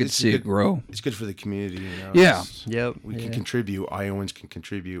get to see it good, grow. It's good for the community. Yeah. It's- Yep. We yeah. can contribute. Iowans can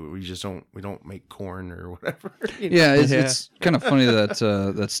contribute. We don't make corn or whatever. Yeah, Yeah. it's kind of funny that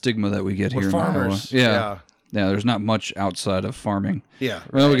that stigma that we get We're here in farmers. Iowa. Yeah, there's not much outside of farming. Yeah.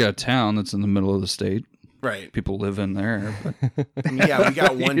 Well, we got a town that's in the middle of the state. Right. People live in there. But, I mean, yeah, we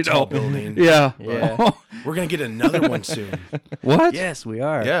got one You tall know. building. yeah. Yeah. We're gonna get another one soon. What? Yes, we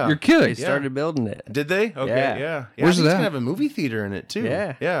are. Yeah. You're They kidding. started building it. Did they? Okay. Yeah. Yeah. Where's I think it it's at? gonna have a movie theater in it too.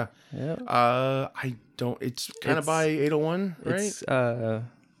 Yeah. Yeah. Yep. I don't. It's kind of It's- by 801, right? It's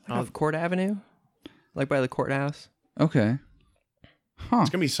off Court Avenue, like by the courthouse. Okay. Huh. It's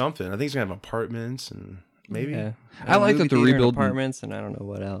gonna be something. I think it's gonna have apartments and maybe. Yeah. I like Movie that they're theater and rebuilding- apartments, and I don't know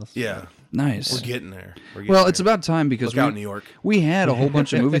what else. Yeah. Nice. We're getting there. We're getting Well, there. it's about time because Look out, New York. we had a whole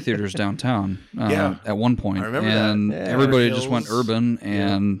bunch of movie theaters downtown Yeah. at one point. I remember that. and Yeah. everybody Hills. just went urban,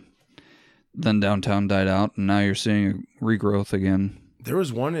 and then downtown died out, and now you're seeing a regrowth again. There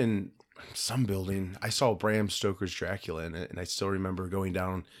was one in some building. I saw Bram Stoker's Dracula in it, and I still remember going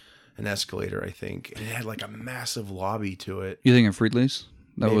down an escalator, I think. And it had like a massive lobby to it. You think of Friedli's?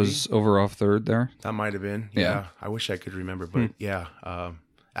 That Maybe. was over off Third there. That might have been. Yeah. Yeah. I wish I could remember, but yeah,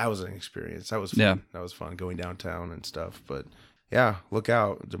 that was an experience. That was fun. Yeah. That was fun going downtown and stuff. But yeah, look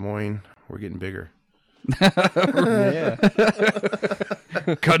out, Des Moines. We're getting bigger. Yeah.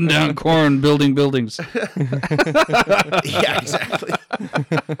 Cutting down corn, building buildings. Yeah, exactly.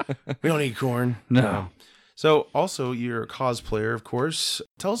 We don't need corn. No. So also you're a cosplayer, of course.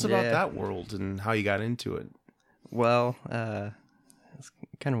 Tell us about Yeah. that world and how you got into it. Well, it's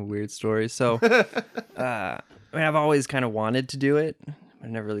kind of a weird story. So, I mean, I've always kind of wanted to do it. I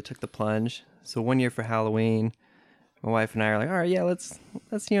never really took the plunge. So one year for Halloween, my wife and I are like, all right, yeah, let's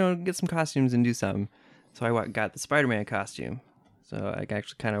get some costumes and do something. So I got the Spider-Man costume. So I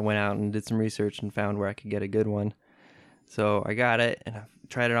actually kind of went out and did some research and found where I could get a good one. So I got it and I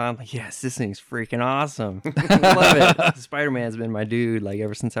tried it on. I'm like, yes, this thing's freaking awesome. I love it. Spider-Man's been my dude like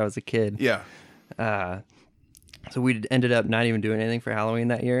ever since I was a kid. Yeah. So we ended up not even doing anything for Halloween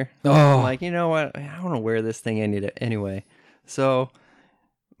that year. Oh. I'm like, you know what? I don't want to wear this thing anyway. So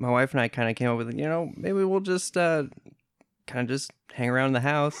my wife and I kind of came up with, maybe we'll just kind of just hang around the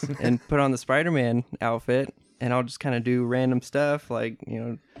house and put on the Spider-Man outfit, and I'll just kind of do random stuff like,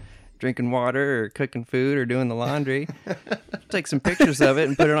 drinking water or cooking food or doing the laundry. Take some pictures of it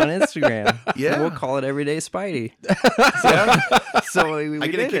and put it on Instagram. Yeah. We'll call it Everyday Spidey. Yeah. So we I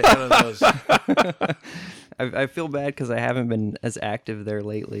get a did kick it. out of those. I feel bad because I haven't been as active there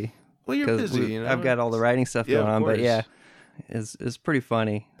lately. Well, you're 'Cause busy, you know. I've got all the writing stuff Yeah, going of on, but course. yeah, it's pretty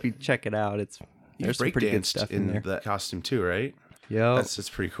funny. If you check it out, You there's some pretty good breakdanced stuff in in there. that costume too, right? Yo, That's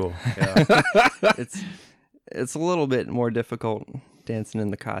pretty cool. Yeah. it's a little bit more difficult dancing in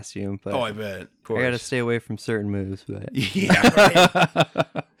the costume, but Oh, I bet. Of course. I got to stay away from certain moves. But Yeah. Right.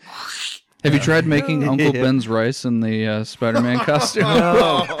 Have you tried making Uncle Ben's rice in the Spider-Man costume?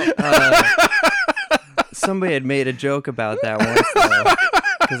 somebody had made a joke about that once though.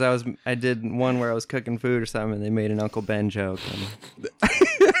 Because I did one where I was cooking food or something, and they made an Uncle Ben joke. And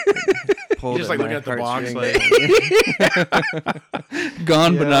pulled Just like my looking at the box, heartstrings.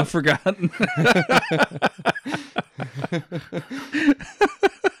 Gone but not forgotten.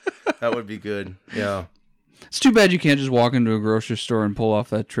 That would be good. Yeah. It's too bad you can't just walk into a grocery store and pull off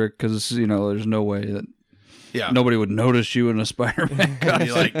that trick because, there's no way that Yeah. nobody would notice you in a Spider-Man costume.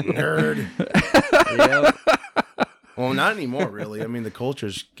 Be like, nerd. Yep. Well, not anymore, really. I mean, the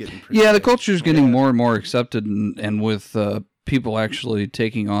culture's getting pretty Yeah, the big. culture is getting more and more accepted, and with people actually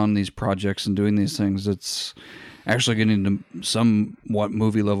taking on these projects and doing these things, it's actually getting to somewhat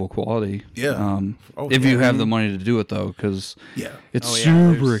movie level quality. Yeah. If you have the money to do it, though, because Yeah. it's Oh, yeah,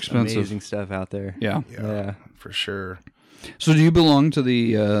 super there's expensive. Amazing stuff out there. Yeah. Yeah. For sure. So, do you belong to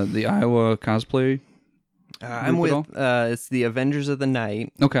the Iowa cosplay? I'm group with at it's the Avengers of the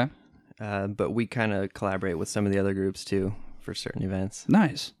Night, Okay, but we kind of collaborate with some of the other groups too for certain events.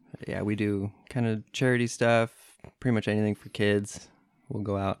 nice. Yeah, we do kind of charity stuff, pretty much anything for kids. We'll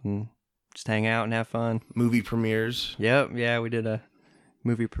go out and just hang out and have fun. Movie premieres. Yep, yeah, we did a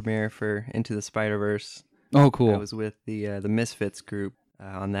movie premiere for Into the Spider-Verse. Oh, I cool. was with the Misfits group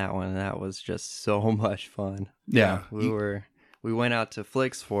on that one, and that was just so much fun. Yeah. We went out to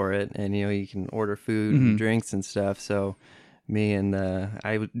Flicks for it, and you can order food and drinks and stuff. So me and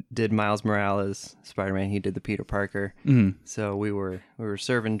did Miles Morales Spider-Man. He did the Peter Parker. Mhm. So we were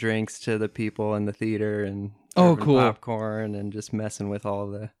serving drinks to the people in the theater and Oh, serving cool. popcorn and just messing with all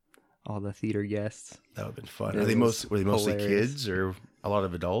the theater guests. That would have been fun. It Were they was mostly hilarious. kids or a lot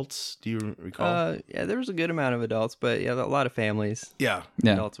of adults? Do you recall? Yeah, there was a good amount of adults, but yeah, a lot of families. Yeah.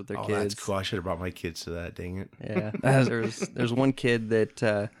 Yeah. Adults with their Oh, kids. that's cool. I should have brought my kids to that. Dang it. Yeah, there's one kid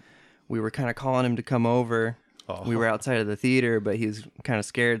that we were kind of calling him to come over. Oh. We were outside of the theater, but he was kind of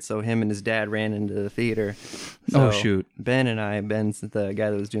scared, so him and his dad ran into the theater. Oh, So shoot. Ben's the guy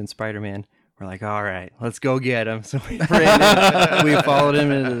that was doing Spider-Man. We're like, all right, let's go get him. So we ran in, we followed him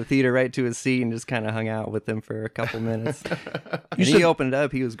into the theater right to his seat and just kind of hung out with him for a couple minutes. And he opened it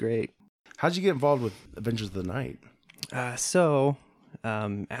up. He was great. How'd you get involved with Avengers of the Night?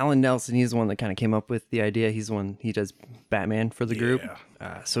 Alan Nelson, he's the one that kind of came up with the idea. He's the one, he does Batman for the group.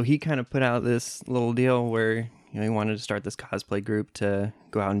 So he kind of put out this little deal where, he wanted to start this cosplay group to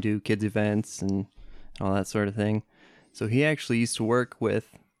go out and do kids events and all that sort of thing. So he actually used to work with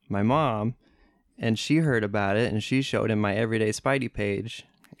my mom, and she heard about it, and she showed him my Everyday Spidey page.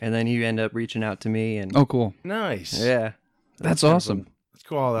 And then he ended up reaching out to me, and Oh, cool. Nice. yeah. That's kind of awesome. It's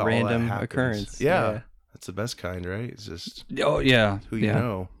cool. All that Random happens. occurrence. Yeah. That's the best kind, right? It's just Oh, yeah. who you yeah.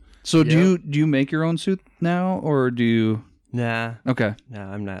 know. So do you make your own suit now, or do you? Nah, Okay. no,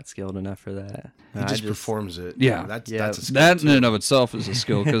 I'm not skilled enough for that. He No, I just performs it. Yeah. That's Yeah. a skill That in too. and of itself is a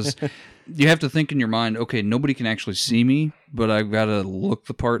skill because you have to think in your mind, okay, nobody can actually see me, but I've got to look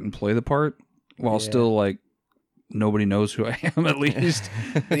the part and play the part while Yeah. still like nobody knows who I am at least.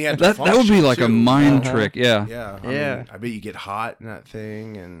 And you have to that would be function, like a too. mind trick. Yeah. Yeah. Yeah. I bet you get hot in that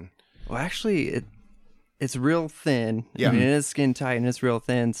thing and Well, actually, it's real thin. Yeah. I mean, it is skin tight and it's real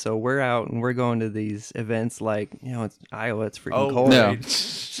thin. So we're out and we're going to these events like, it's Iowa. It's freaking cold. Yeah. right.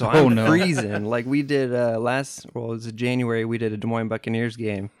 So Oh, I'm no. freezing. Like we did it was January. We did a Des Moines Buccaneers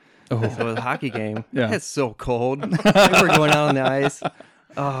game. Oh. So it was a hockey game. Yeah. It's so cold. We're going out on the ice.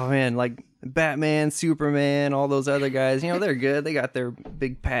 Oh man, like Batman, Superman, all those other guys. They're good. They got their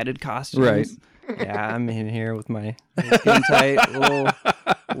big padded costumes. Right. Yeah, I'm in here with my skin tight little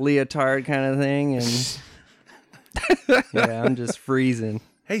leotard kind of thing, and yeah, I'm just freezing.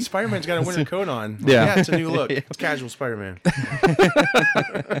 Hey, Spider-Man's got a winter coat on. Yeah. It's a new look. It's casual Spider-Man.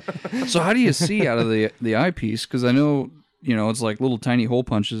 So how do you see out of the eyepiece? Because I know it's like little tiny hole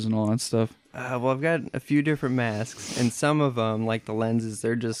punches and all that stuff. Well, I've got a few different masks, and some of them, like the lenses,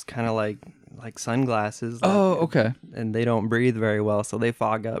 they're just kind of like sunglasses. Oh, okay. And they don't breathe very well, so they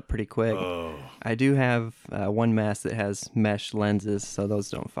fog up pretty quick. Oh. I do have one mask that has mesh lenses, so those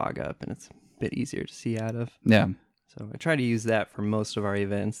don't fog up, and it's a bit easier to see out of. Yeah. So I try to use that for most of our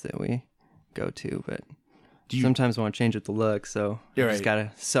events that we go to, but Do you sometimes I want to change it to look, so You're I just right.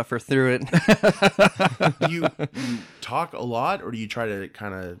 gotta suffer through it. do you talk a lot, or do you try to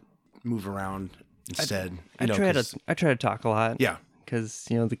kind of move around instead? I try to talk a lot. Yeah. Because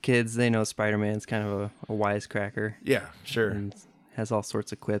the kids, they know Spider-Man's kind of a wisecracker Yeah. Sure. and has all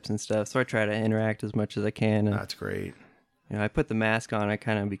sorts of quips and stuff. So I try to interact as much as I can. And That's great. I put the mask on, I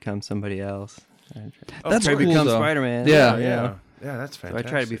kind of become somebody else. That's try to cool, become though. Spider-Man. Yeah. Yeah. Yeah. That's So I fantastic.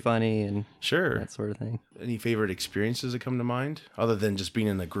 try to be funny and Sure. that sort of thing. Any favorite experiences that come to mind, other than just being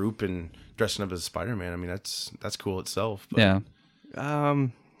in a group and dressing up as Spider-Man? I mean, that's cool itself. But Yeah.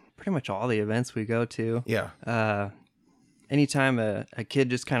 Pretty much all the events we go to. Yeah. Anytime a kid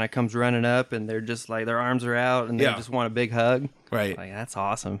just kind of comes running up and they're just like, their arms are out and they Yeah. just want a big hug. Right. Like, that's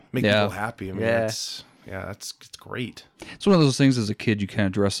awesome. Make Yeah. people happy. I mean, Yeah. it's it's great. It's one of those things as a kid you kind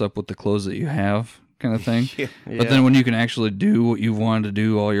of dress up with the clothes that you have kind of thing. Yeah. But then when you can actually do what you've wanted to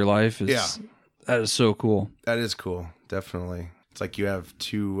do all your life, Yeah. that is so cool. That is cool. Definitely. It's like you have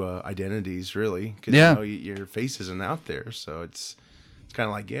two identities, really. Because Yeah. your face isn't out there, so it's kind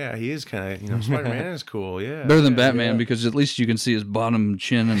of like, yeah, he is kind of, Spider-Man is cool. Yeah. Better than yeah, Batman because at least you can see his bottom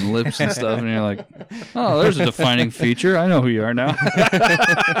chin and lips and stuff, and you're like, oh, there's a defining feature. I know who you are now.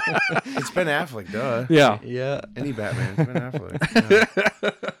 It's Ben Affleck, duh. Yeah. Yeah. Any Batman, it's Ben Affleck.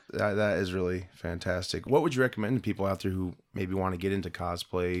 Yeah. That is really fantastic. What would you recommend to people out there who maybe want to get into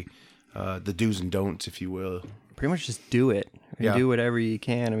cosplay? The do's and don'ts, if you will. Pretty much just do it. And Yeah. do whatever you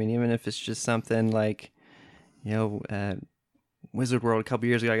can. I mean, even if it's just something like, Wizard World a couple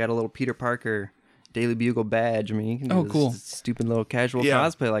years ago, I got a little Peter Parker Daily Bugle badge. I mean, you can do Oh, this cool. stupid little casual Yeah.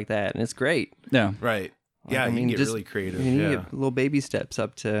 cosplay like that, and it's great. Yeah. Right. Yeah, I you mean, can get just- really creative. I mean, you Yeah. get little baby steps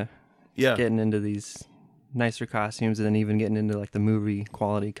up to Yeah. getting into these nicer costumes, and then even getting into like the movie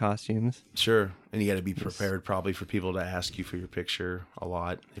quality costumes. Sure, and you got to be prepared probably for people to ask you for your picture a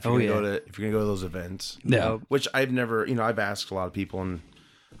lot if you're Oh, gonna yeah. if you're gonna go to those events. Yeah. Which I've never, I've asked a lot of people, and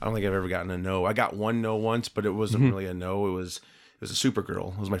I don't think I've ever gotten a no. I got one no once, but it wasn't really a no. It was a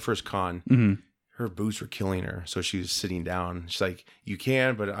Supergirl. It was my first con. Mm-hmm. Her boots were killing her, so she was sitting down. She's like, "You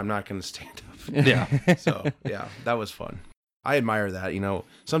can, but I'm not going to stand up." Yeah. So yeah, that was fun. I admire that.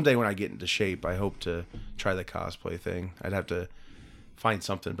 Someday when I get into shape, I hope to try the cosplay thing. I'd have to find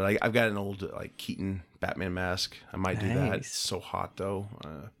something, but I've got an old like Keaton Batman mask. I might do that. It's so hot though.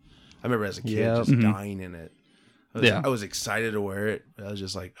 I remember as a kid just dying in it. I was excited to wear it. I was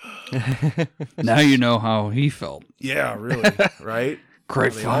just like, Now you know how he felt. yeah, really, right?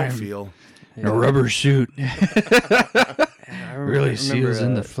 Great How they all flying. feel. In a rubber suit. I Really seals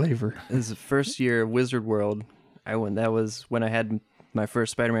in the flavor. It was the first year of Wizard World. That was when I had my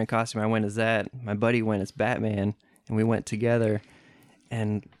first Spider-Man costume. I went as that. My buddy went as Batman, and we went together.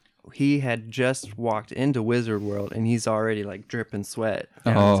 And he had just walked into Wizard World, and he's already like dripping sweat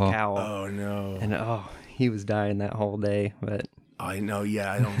down his cowl. Oh no! And he was dying that whole day. But I know.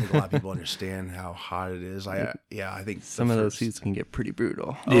 Yeah, I don't think a lot of people understand how hot it is. I think some of those suits can get pretty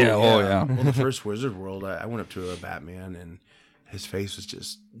brutal. Yeah. Well, the first Wizard World, I went up to a Batman and his face was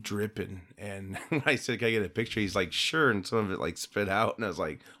just dripping. And when I said, "Can I get a picture?" He's like, "Sure." And some of it like spit out, and I was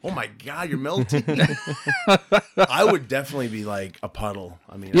like, "Oh my god, you're melting!" I would definitely be like a puddle.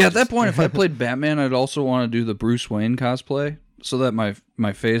 I mean, Yeah, at that point, if I played Batman, I'd also want to do the Bruce Wayne cosplay so that my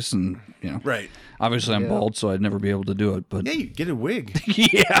face and, right? obviously I'm bald, so I'd never be able to do it. But Yeah, you get a wig.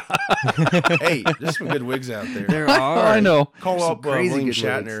 yeah, Hey, there's some good wigs out there. There are. I know. Call up crazy William good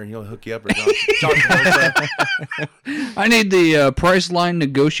Shatner wigs. and he'll hook you up. Or John Travolta. I need the Price Line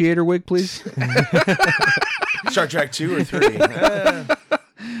negotiator wig, please. Star Trek 2 or 3.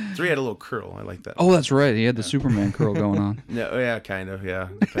 3 had a little curl. I like that. Oh, that's right. He had the Superman curl going on. No, yeah, kind of. Yeah,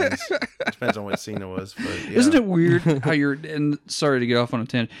 depends on what scene it was. But yeah. Isn't it weird how and sorry to get off on a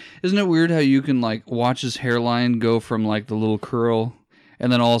tangent. Isn't it weird how you can like watch his hairline go from like the little curl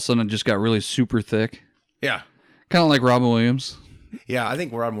and then all of a sudden it just got really super thick? Yeah, Kind of like Robin Williams. yeah. I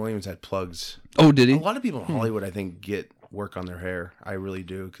think Robin Williams had plugs. Oh, did A he? lot of people in Hollywood, I think, get work on their hair. I really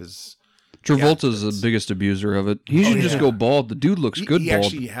do because Travolta's the biggest abuser of it. He should just go bald. The dude looks good he bald.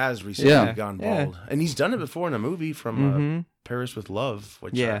 actually has recently Yeah. gone bald, and he's done it before in a movie from Paris with Love,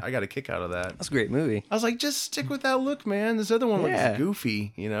 which I got a kick out of that. That's a great movie. I was like, just stick with that look, man. This other one Yeah. looks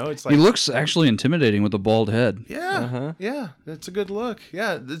goofy. It's like He looks actually intimidating with a bald head. yeah, yeah, that's a good look.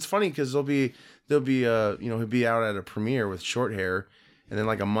 Yeah, it's funny because he'll be he'll be out at a premiere with short hair, and then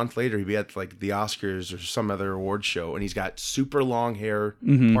like a month later he'd be at like the Oscars or some other award show, and he's got super long hair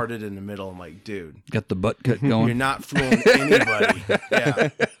parted in the middle. I'm like, dude, Got the butt cut you're going. not fooling anybody. Yeah,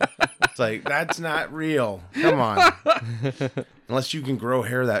 it's like that's not real. Come on, unless you can grow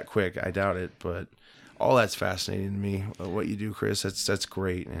hair that quick, I doubt it. But all that's fascinating to me. What you do, Chris, that's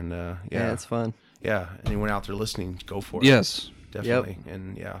great, and Yeah, it's fun. yeah. Anyone out there listening, go for it. Yes. Definitely.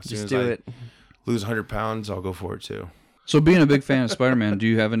 And yeah, as soon Just as do I it. lose 100 pounds, I'll go for it too. So being a big fan of Spider-Man, do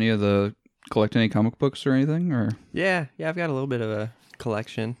you have any of the collect any comic books or anything? Or Yeah, I've got a little bit of a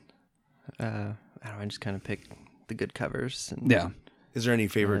collection. I don't know, I just kind of pick the good covers. And yeah. Is there any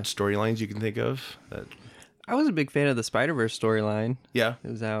favorite storylines you can think of? That I was a big fan of the Spider-Verse storyline. yeah, It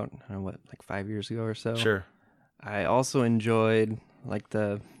was out, I don't know, like 5 years ago or so. sure. I also enjoyed like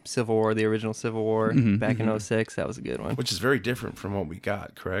the Civil War, the original Civil War back in 06. That was a good one. Which is very different from what we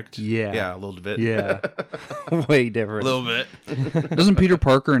got, correct? Yeah. Yeah, a little bit. Yeah. Way A different. little bit. Doesn't Peter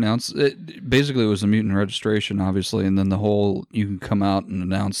Parker announce it? Basically, it was a mutant registration, obviously, and then the whole you can come out and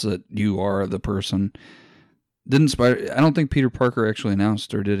announce that you are the person. Didn't Spider? I don't think Peter Parker actually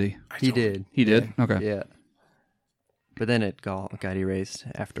announced, or did he? He did. He did. Okay. Yeah. But then it got erased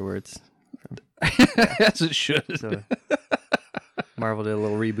afterwards. As it should. So Marvel did a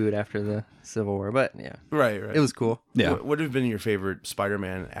little reboot after the Civil War. But yeah, Right. it was cool. Yeah. What have been your favorite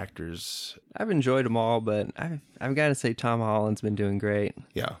Spider-Man actors? I've enjoyed them all, but I've got to say Tom Holland's been doing great.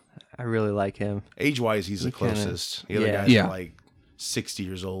 Yeah. I really like him. Age-wise, he's the kinda- closest. The other yeah. guys Yeah. are like 60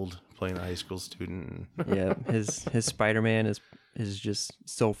 years old playing a high school student. Yeah, his Spider-Man is just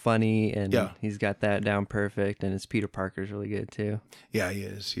so funny, and Yeah. he's got that down perfect, and his Peter Parker's really good too. Yeah, he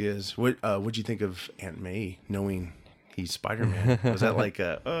is. He is. What'd you think of Aunt May knowing he's Spider-Man? Was that like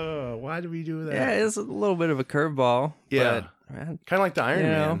why do we do that? Yeah, it's a little bit of a curveball. Yeah. But, Kind of like the Iron You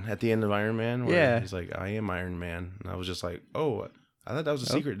Man at the end of Iron Man, where Yeah. he's like, "I am Iron Man," and I was just like, "Oh, I thought that was a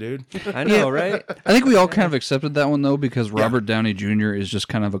secret, dude." I know, right? I think we all kind of accepted that one though, because Robert Downey Jr. is just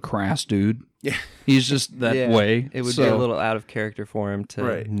kind of a crass dude. Yeah, He's just that Yeah. way. It would be a little out of character for him to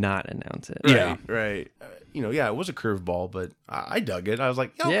Right. not announce it. Yeah. right. it was a curveball, but I dug it. I was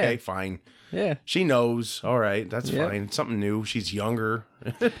like, okay, fine. Yeah. She knows. All right, that's Yep. fine. It's something new. She's younger.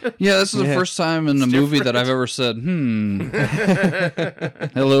 Yeah, this is the first time in the movie that I've ever said,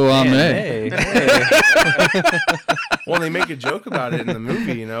 hello, I'm Hey. Well, they make a joke about it in the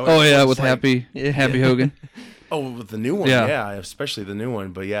movie, Oh, yeah, It's with like- Happy Hogan. Oh, with the new one, Yeah. yeah, especially the new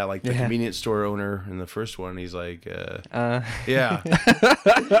one. But yeah, like the convenience store owner in the first one, he's like, yeah,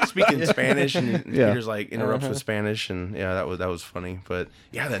 speaking Spanish, and Peter's like interrupts with Spanish, and yeah, that was funny. But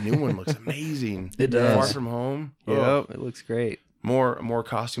yeah, that new one looks amazing. It does. Far From Home. Oh, Yep, it looks great. more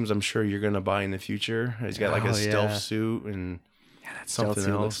costumes. I'm sure you're gonna buy in the future. He's got like a stealth yeah. suit and stealth something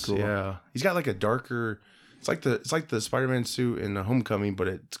suit else. looks cool. Yeah, he's got like a darker. It's like the Spider-Man suit in Homecoming, but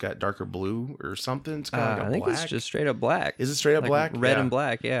it's got darker blue or something. It's got like a I think black. it's just straight up black. Is it straight up Like black? red Yeah. and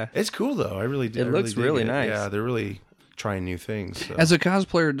black, yeah. It's cool though. I really do. It looks really nice. Yeah, they're really trying new things. So. As a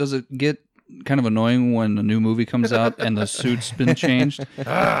cosplayer, does it get kind of annoying when a new movie comes out and the suit's been changed?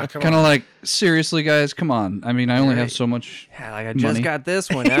 Come Kind of like, seriously, guys, come on. I mean, I only have so much. Yeah, like I just Money. got this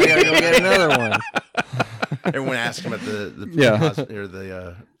one. Now I gotta go get another one. Everyone asks him at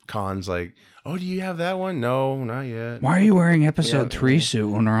the cons like, "Oh, do you have that one?" No, not yet. Why are you wearing episode 3 suit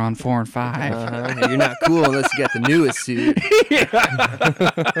when they're on 4 and 5? Uh-huh. You're not cool unless you got the newest suit.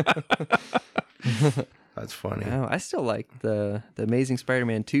 That's funny. No, I still like the Amazing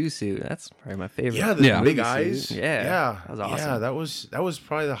Spider-Man 2 suit. That's probably my favorite. Yeah, the Yeah. big Movie eyes. suit. Yeah, yeah, that was awesome. Yeah, that was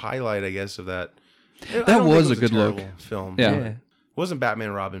probably the highlight, I guess, of that. I That don't think was it a good look. terrible film. Yeah. Yeah. Wasn't Batman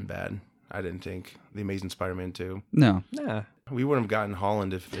and Robin bad? I didn't think. The Amazing Spider-Man 2. No. Nah. We wouldn't have gotten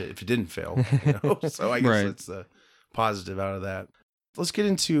Holland if it didn't fail. So I guess Right. that's the positive out of that. Let's get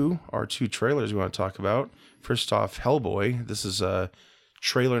into our 2 trailers we want to talk about. First off, Hellboy. This is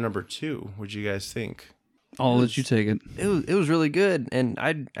trailer number 2. What'd you guys think? I'll let you take it. It was really good, and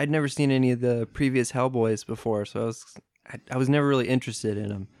I'd never seen any of the previous Hellboys before, so I was never really interested in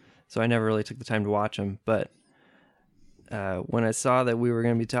them, so I never really took the time to watch them. But when I saw that we were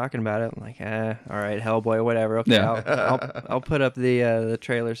going to be talking about it, I'm like, all right, Hellboy, whatever. Okay, Yeah. I'll put up the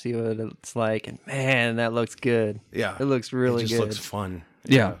trailer, see what it's like, and man, that looks good. Yeah. It looks really It just good. looks fun.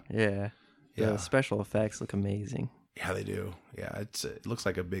 Yeah. Yeah, the Yeah. special effects look amazing. Yeah, they do. Yeah, it looks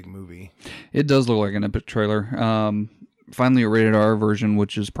like a big movie. It does look like an epic trailer. Finally, a rated R version,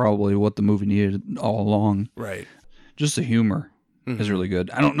 which is probably what the movie needed all along. Right. Just the humor is really good.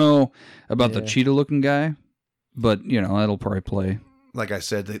 I don't know about the Yeah. cheetah-looking guy, but, that'll probably play. Like I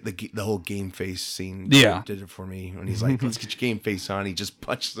said, the whole game face scene Yeah. did it for me. When he's like, let's get your game face on, he just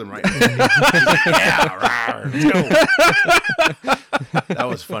punches him right in the face. He's like, yeah, rawr, let's go. That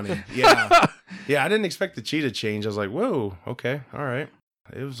was funny. Yeah. Yeah, I didn't expect the cheetah change. I was like, whoa, okay, all right.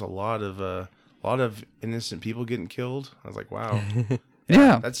 It was a lot of innocent people getting killed. I was like, wow.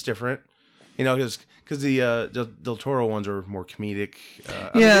 Yeah. That's different. Because the Del Toro ones are more comedic.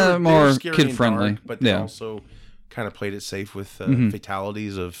 Yeah, they more were scary and kid-friendly. dark, but they Yeah. also kind of played it safe with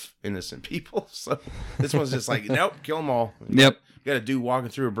fatalities of innocent people. So this one's just like, nope, kill them all. Yep. You got a dude walking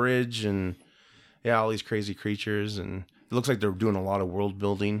through a bridge and all these crazy creatures, and it looks like they're doing a lot of world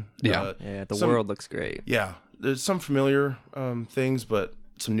building. Yeah. Yeah, the Some- world looks great. Yeah, there's some familiar things, but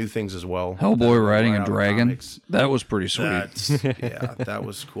some new things as well. Hellboy riding Right a out of dragon. comics. That was pretty sweet. That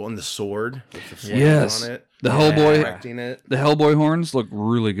was cool. And the sword with the flames Yes. on it. The Hellboy, Directing it. the Hellboy horns look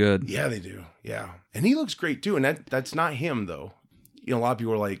really good. Yeah, they do. Yeah. And he looks great too. And that's not him though. A lot of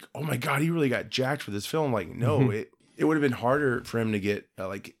people are like, oh my God, he really got jacked for this film. Like, no, it would have been harder for him to get,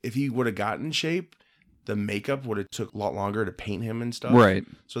 if he would have gotten in shape, the makeup would have took a lot longer to paint him and stuff. Right.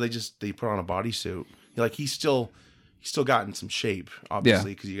 So they put on a bodysuit. He's still got in some shape,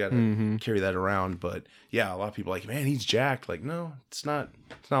 obviously, because you got to carry that around. But yeah, a lot of people are like, man, he's jacked. Like, no, it's not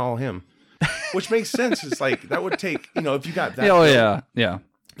all him. Which makes sense. It's like that would take, if you got that, Oh, yeah.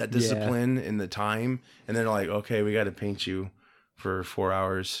 that discipline and the time, and then like, okay, we got to paint you for 4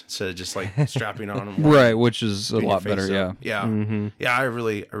 hours instead of just like strapping on him. Right, which is a Doing your lot face better, up. Yeah. Yeah, I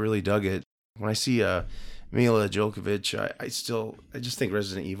really dug it. When I see Mila Djokovic, I just think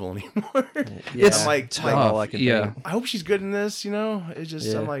Resident Evil anymore. It's I'm like, tough. all I can Yeah. think. I hope she's good in this, It's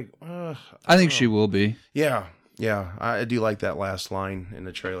just, I'm like, ugh. I think she will be. Yeah. I do like that last line in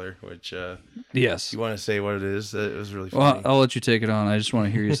the trailer, which Yes. you want to say what it is? It was really Well, funny. I'll let you take it on. I just want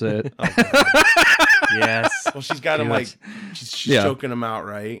to hear you say it. Yes. Well, she's got him Do like it. she's Yeah. choking him out,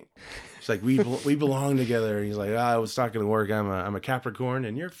 right? She's like, we belong together. And he's like, I was not going to work. I'm a Capricorn,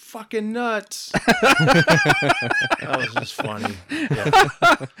 and you're fucking nuts. That was just funny.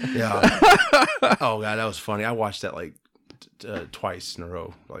 Yeah. Oh god, that was funny. I watched that like twice in a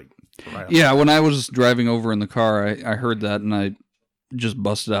row. Like, right off. Yeah, when I was driving over in the car, I heard that and I just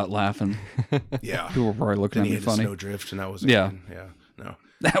busted out laughing. Yeah. People were probably looking Then at he me had the funny. snowdrift, and that was Yeah. yeah. No,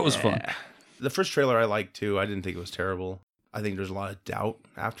 That was fun. the first trailer I liked too. I didn't think it was terrible. I think there's a lot of doubt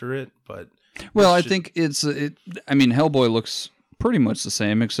after it, but Well, I should- think I mean, Hellboy looks pretty much the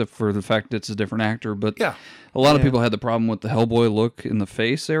same, except for the fact it's a different actor. But yeah, a lot of people had the problem with the Hellboy look in the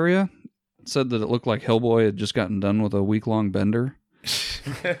face area. Said that it looked like Hellboy had just gotten done with a week-long bender.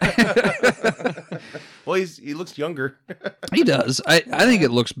 well, he looks younger. He does. I think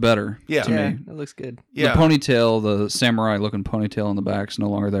it looks better Yeah. to Yeah, me. that looks good. Yeah, The ponytail, the samurai-looking ponytail in the back is no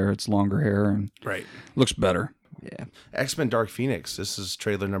longer there. It's longer hair and right. looks better. Yeah. X-Men Dark Phoenix. This is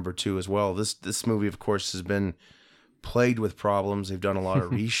trailer number 2 as well. This movie, of course, has been plagued with problems. They've done a lot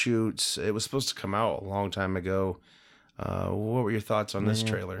of reshoots. It was supposed to come out a long time ago. What were your thoughts on this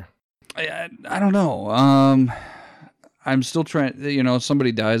trailer? I don't know. I'm still trying.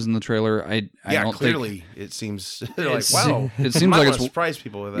 Somebody dies in the trailer. I don't clearly it seems like It's- wow. it seems Might like wanna it's- surprise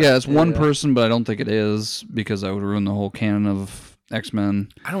people with that. Yeah, it's one person, but I don't think it is because that would ruin the whole canon of X-Men.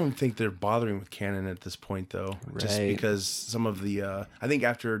 I don't think they're bothering with canon at this point, though. Just Right. because some of the, I think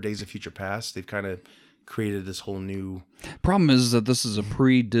after Days of Future Past, they've kind of created this whole new. Problem is that this is a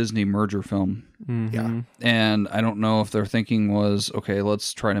pre-Disney merger film, Yeah, and I don't know if their thinking was, okay,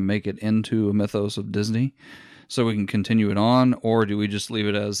 let's try to make it into a mythos of Disney, so we can continue it on, or do we just leave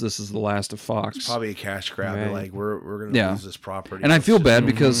it as this is the last of Fox? probably a cash grab. They're Right. like, we're gonna Yeah. lose this property. And I Let's feel just bad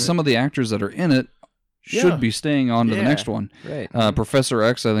move because it. some of the actors that are in it should Yeah. be staying on to the Yeah. next one. Right. Professor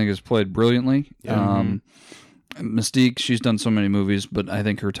X, I think, is played brilliantly. Mystique, she's done so many movies, but I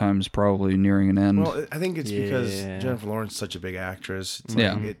think her time is probably nearing an end. Well, I think it's because Yeah. Jennifer Lawrence is such a big actress. It's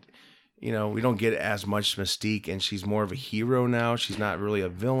Yeah. like we don't get as much Mystique, and she's more of a hero now. She's not really a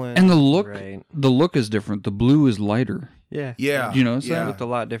villain. and the Right. look is different. The blue is lighter. Yeah. yeah, You notice It that? looked a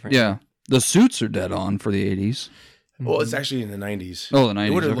lot different. Yeah. The suits are dead on for the 80s. Well, it's actually in the 90s. Oh, the 90s,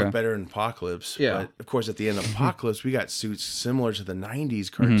 It would have okay. looked better in Apocalypse. Yeah. But of course, at the end of Apocalypse, we got suits similar to the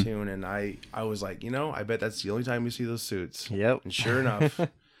 90s Mm-hmm. cartoon. And I was like, I bet that's the only time we see those suits. Yep. And sure enough,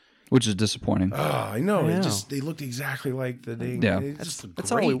 Which is disappointing. I know. I know. They looked exactly like the day. Yeah. They just looked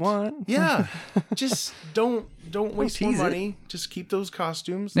That's all we great. want. Yeah. Just don't waste more tease it. money. Just keep those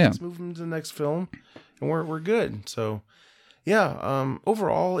costumes. Yeah. Let's move them to the next film. And we're good. So yeah,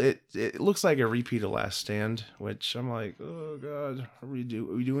 overall it looks like a repeat of Last Stand, which I'm like, oh god, are we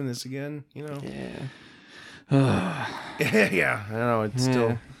doing this again? Yeah. Yeah, I know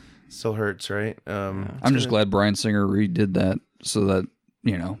it still hurts, right? I'm just glad Bryan Singer redid that so that,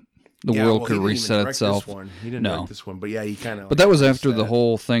 the yeah, world well, could he didn't even reset direct itself. This one. He didn't No. direct this one, but yeah, he kind of. But that was after the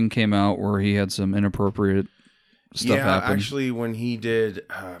whole thing came out where he had some inappropriate stuff yeah, happen. actually, when he did,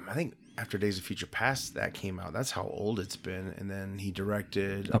 I think after Days of Future Past that came out. That's how old it's been. And then he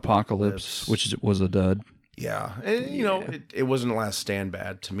directed Apocalypse, which was a dud. yeah, and it wasn't Last Stand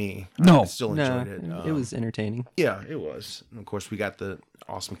bad to me. No. I still No, enjoyed it. it was entertaining. Yeah, it was. And of course, we got the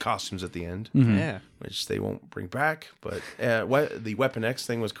awesome costumes at the end, Mm-hmm. Yeah. which they won't bring back. But the Weapon X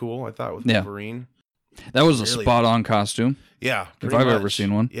thing was cool. I thought with Yeah. Wolverine. That was a Really? spot on costume. Yeah, If pretty I've ever much.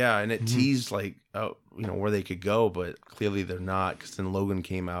 seen one. Yeah, and it teased like where they could go, but clearly they're not. Because then Logan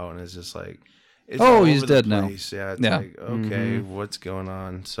came out and it's just like, it's Oh, all he's over the dead now. place. Yeah, it's Yeah. like okay, what's going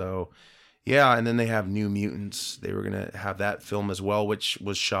on? So, yeah, and then they have New Mutants. They were gonna have that film as well, which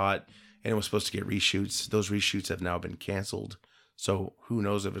was shot and it was supposed to get reshoots. Those reshoots have now been canceled. So who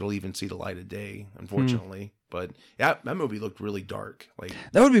knows if it'll even see the light of day? Unfortunately, but yeah, that movie looked really dark. Like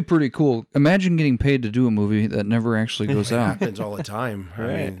That would be pretty cool. Imagine getting paid to do a movie that never actually goes it out. happens all the time. I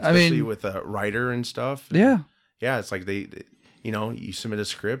Right. mean, I mean- especially with a writer and stuff. Yeah. Yeah, it's like they you submit a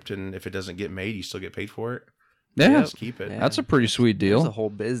script, and if it doesn't get made, you still get paid for it. Yeah. Just keep it. Yeah. That's a pretty sweet There's a deal.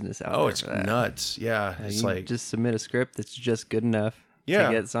 whole business out Oh, there it's for that. nuts. Yeah, it's You like just submit a script that's just good enough Yeah.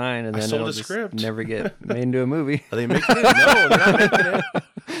 to get signed, and I then sold it'll a just script. never get made into a movie. are they making it? No, they're not making it.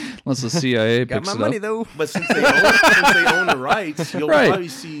 Unless the CIA Got picks my it money up. though. But since they own the rights, you'll Right. probably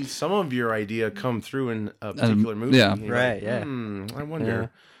see some of your idea come through in a particular movie. yeah. And you're Right, like, yeah. I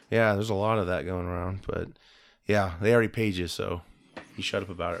wonder. Yeah, there's a lot of that going around, but yeah, they already paid you, so you shut up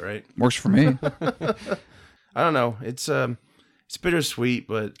about it, right? Works for me. I don't know. It's bittersweet,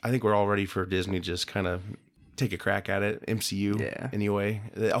 but I think we're all ready for Disney just kind of take a crack at it. MCU, Yeah. anyway.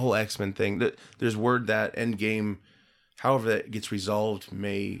 The whole X-Men thing. There's word that Endgame, however that gets resolved,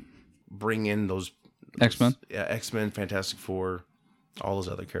 may bring in those X-Men? Yeah, X-Men, Fantastic Four, all those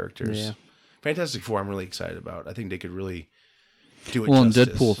other characters. Yeah. Fantastic Four, I'm really excited about. I think they could really do it. Well, in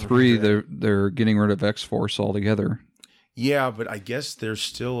justice. Deadpool 3, they're getting rid of X-Force altogether. Yeah, but I guess they're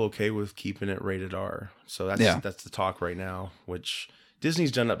still okay with keeping it rated R. So that's Yeah. that's the talk right now, which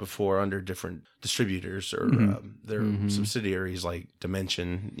Disney's done that before under different distributors or their subsidiaries like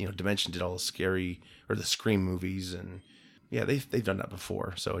Dimension. Dimension did all the Scream movies, and yeah, they've done that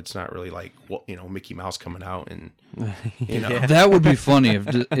before. So it's not really like Mickey Mouse coming out and That would be funny if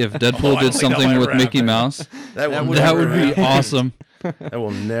Deadpool did something with Mickey Mouse. That would be awesome. That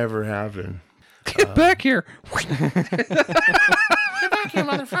will never happen. Get back here. Get back here,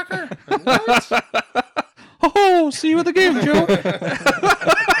 motherfucker! Oh, see you at the game, Joe.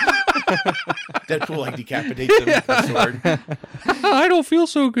 Deadpool like decapitates him with a sword. I don't feel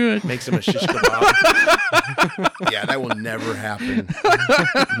so good. Makes him a shish kebab. Yeah, that will never happen.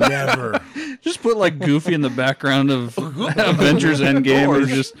 Never. Just put like Goofy in the background of Avengers Endgame and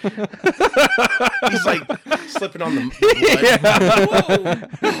just He's like slipping on the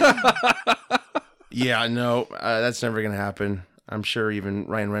blood. Yeah, no, that's never gonna happen. I'm sure even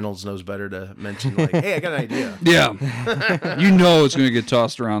Ryan Reynolds knows better to mention like, hey, I got an idea. yeah. It's going to get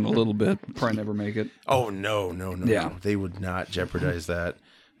tossed around a little bit. Probably never make it. Oh no. Yeah. No. They would not jeopardize that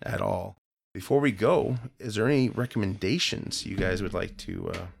at all. Before we go, is there any recommendations you guys would like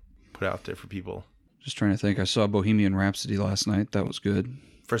to put out there for people? Just trying to think. I saw Bohemian Rhapsody last night. That was good.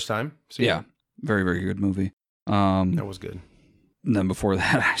 First time? Yeah. Very, very good movie. That was good. And then before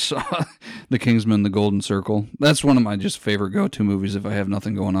that, I saw The Kingsman, The Golden Circle. That's one of my just favorite go-to movies if I have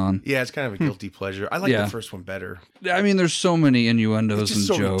nothing going on. Yeah, it's kind of a guilty pleasure. I like the first one better. I mean, there's so many innuendos It's and just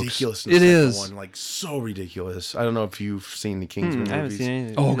so jokes. ridiculous. It is. One, like so ridiculous. I don't know if you've seen the Kingsman I haven't movies. seen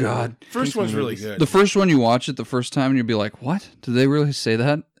anything. Oh, God. First one's really good. The first one you watch it the first time and you'll be like, what? Did they really say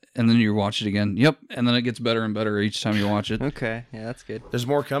that? And then you watch it again. Yep. And then it gets better and better each time you watch it. Okay, yeah, that's good. There's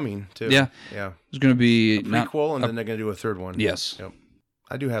more coming too. Yeah. Yeah. There's going to be A prequel, and then they're going to do a third one. Yes. Yep.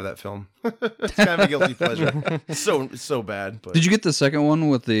 I do have that film. It's kind of a guilty pleasure. It's so bad. But Did you get the second one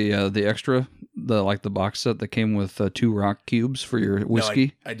with the extra, the box set that came with 2 rock cubes for your whiskey?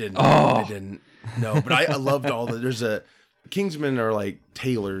 No, I didn't. Oh. I didn't. No, but I loved all the. There's a Kingsmen are like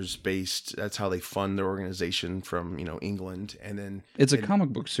tailors based. That's how they fund their organization from England, and then It's a comic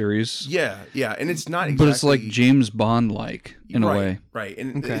book series. yeah, and it's not exactly. But it's like James Bond like in a way. Right,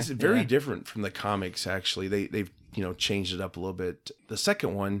 and it's very different from the comics. Actually, they've changed it up a little bit. The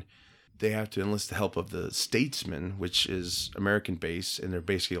second one, they have to enlist the help of the Statesmen, which is American based, and they're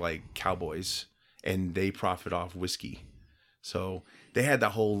basically like cowboys, and they profit off whiskey. So they had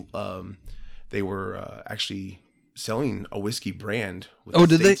that whole. They were actually selling a whiskey brand. With Oh,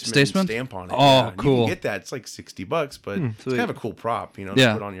 did they? Statesman stamp on it. Oh, You cool. can get that. It's like $60, but it's kind of a cool prop, to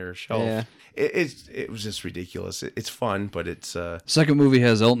Yeah. put on your shelf. Yeah. It was just ridiculous. It's fun, but it's Second movie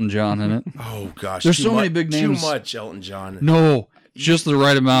has Elton John in it. oh gosh, There's too so many much- big names. Too much Elton John. No, just the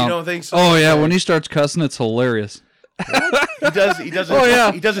right amount. You don't think so? Oh yeah, Okay. when he starts cussing, it's hilarious. He does. Oh,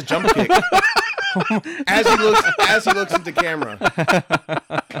 yeah. He does a jump kick as he looks at the camera.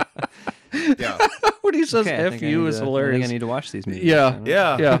 Yeah, When he says Okay, I "f think I you" need is to- I hilarious. think I need to watch these movies. Yeah.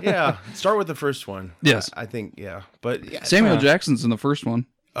 yeah. Start with the first one. Yes. I think. Yeah, but yeah, Samuel Jackson's in the first one,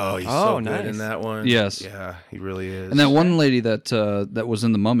 oh, he's Oh, so good nice. in that one. Yes. Yeah, he really is. and that one lady that was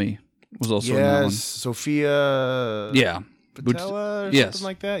in The Mummy was also in that one. yes, Sophia. Yeah, Patella or yes. something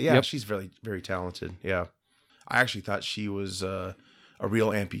like that. Yeah, Yep. she's very, very talented. Yeah. I actually thought she was a real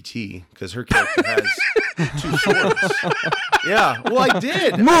amputee because her character has 2 swords. Yeah, well, I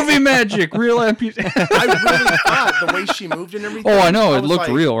did. movie magic, real amputee. I really thought the way she moved and everything. Oh, I know. It was looked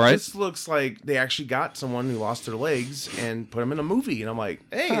like, real, right? This looks like they actually got someone who lost their legs and put them in a movie. And I'm like,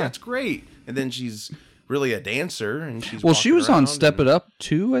 hey, that's great. And then she's really a dancer, and she's Well, she walking was on around Step and- It Up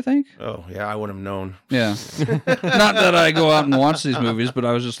too, I think. Oh, yeah, I would have known. Yeah. Not that I go out and watch these movies, but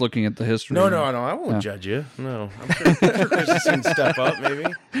I was just looking at the history. No, I won't judge you. No, I'm sure Chris has seen Step Up, maybe.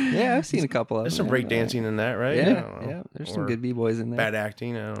 Yeah, I've seen a couple of There's them. some break dancing in that, right? I Yeah, don't know. yeah. There's some Or good b-boys in there. bad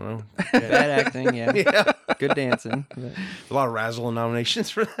acting. I don't know. Bad acting, yeah. Yeah. Good dancing. But- A lot of Razzle nominations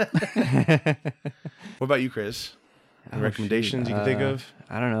for that. What about you, Chris? Any recommendations you can think of?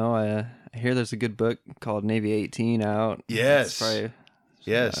 I don't know. I hear there's a good book called Navy 18 out. Yes. That's probably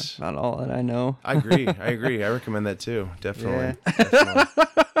Yes. about all that I know. I agree. I recommend that too. Definitely. Definitely.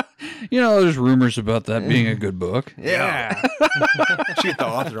 There's rumors about that being a good book. Yeah. Should get the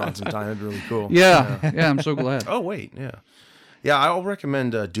author on sometime. That'd be really cool. Yeah. I'm so glad. Oh, wait. Yeah. Yeah, I'll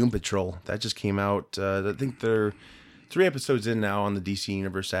recommend Doom Patrol. That just came out. I think they're 3 episodes in now on the DC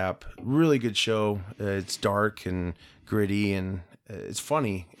Universe app. Really good show. It's dark and gritty, and it's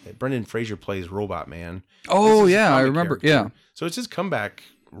funny. Brendan Fraser plays Robot Man. Oh, This is yeah, a I comic remember. character. So it's his comeback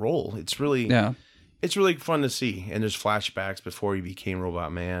role. It's really Yeah. It's really fun to see. And there's flashbacks before he became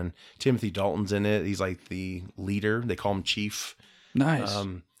Robot Man. Timothy Dalton's in it. He's like the leader. They call him Chief. Nice.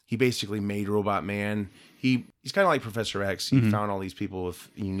 he basically made Robot Man. He's kind of like Professor X. He found all these people with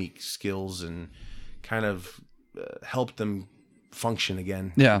unique skills and kind of helped them function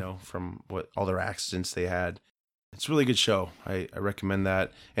again. Yeah. You know, from all their accidents they had. It's a really good show. I recommend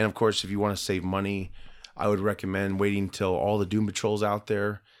that. And of course, if you want to save money, I would recommend waiting till all the Doom Patrol's out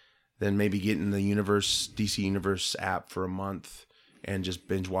there, then maybe getting the DC Universe app for a month and just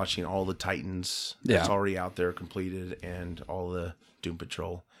binge watching all the Titans that's already out there completed and all the Doom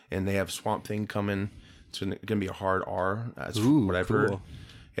Patrol. And they have Swamp Thing coming. It's going to be a hard R. That's what I've heard.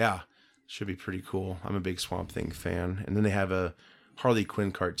 Yeah, should be pretty cool. I'm a big Swamp Thing fan. And then they have a Harley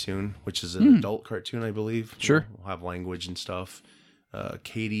Quinn cartoon, which is an adult cartoon, I believe. Sure. We'll have language and stuff.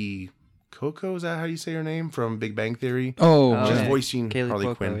 Katie Coco, is that how you say her name? From Big Bang Theory? Oh, She's yeah. voicing Kaylee Harley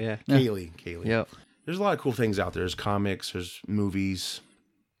Cuoco, Quinn. yeah. Kaylee. Yep. There's a lot of cool things out there. There's comics, there's movies,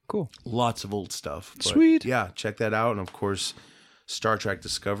 Cool. lots of old stuff. But Sweet. yeah, check that out. And of course, Star Trek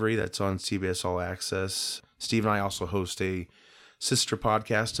Discovery, that's on CBS All Access. Steve and I also host a sister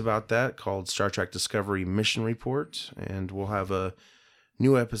podcast about that called Star Trek Discovery Mission Report. And we'll have a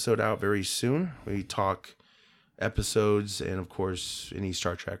new episode out very soon. We talk episodes and, of course, any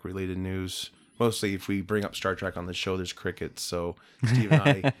Star Trek related news. Mostly if we bring up Star Trek on the show, there's crickets. So Steve and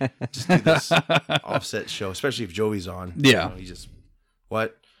I just do this offset show, especially if Joey's on. Yeah. You know, he just,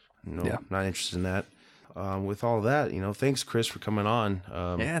 what? No, Yeah. not interested in that. With all that, thanks, Chris, for coming on.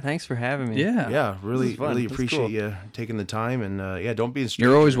 Yeah, thanks for having me. yeah. Yeah, really, fun. really This is appreciate cool. you taking the time. And don't be a stranger.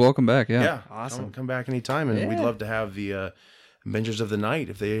 You're always welcome back. Yeah. Yeah, Awesome. Come back anytime. And we'd Yeah. love to have the Avengers of the Night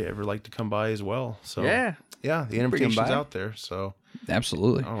if they ever like to come by as well. So Yeah. yeah, the invitation's by. out there. So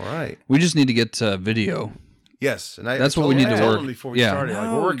Absolutely. all right. We just need to get video. Yes, and That's I what we told- need I to told work. him before we Yeah. started.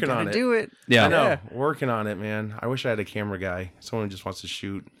 Like, we're working on it. Do it. Yeah. I know. We're working on it, man. I wish I had a camera guy. Someone who just wants to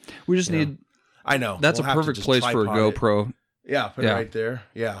shoot. We just need. I know. That's We'll a have to perfect just place for a tripod it. GoPro. Yeah, put Yeah. it right there.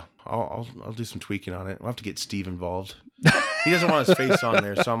 Yeah, I'll do some tweaking on it. We'll have to get Steve involved. He doesn't want his face on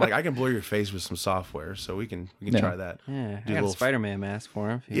there, so I'm like, I can blur your face with some software, so we can try that. Yeah, Do I a got a little- Spider-Man mask for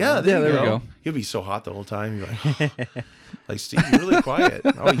him. if you Yeah, want. there, Yeah, you there we go. go. He'll be so hot the whole time. You're like, Steve, you're really quiet.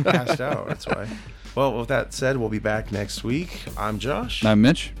 Oh, he passed out. That's why. Well, with that said, we'll be back next week. I'm Josh. I'm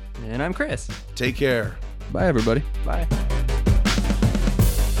Mitch. And I'm Chris. Take care. Bye, everybody. Bye.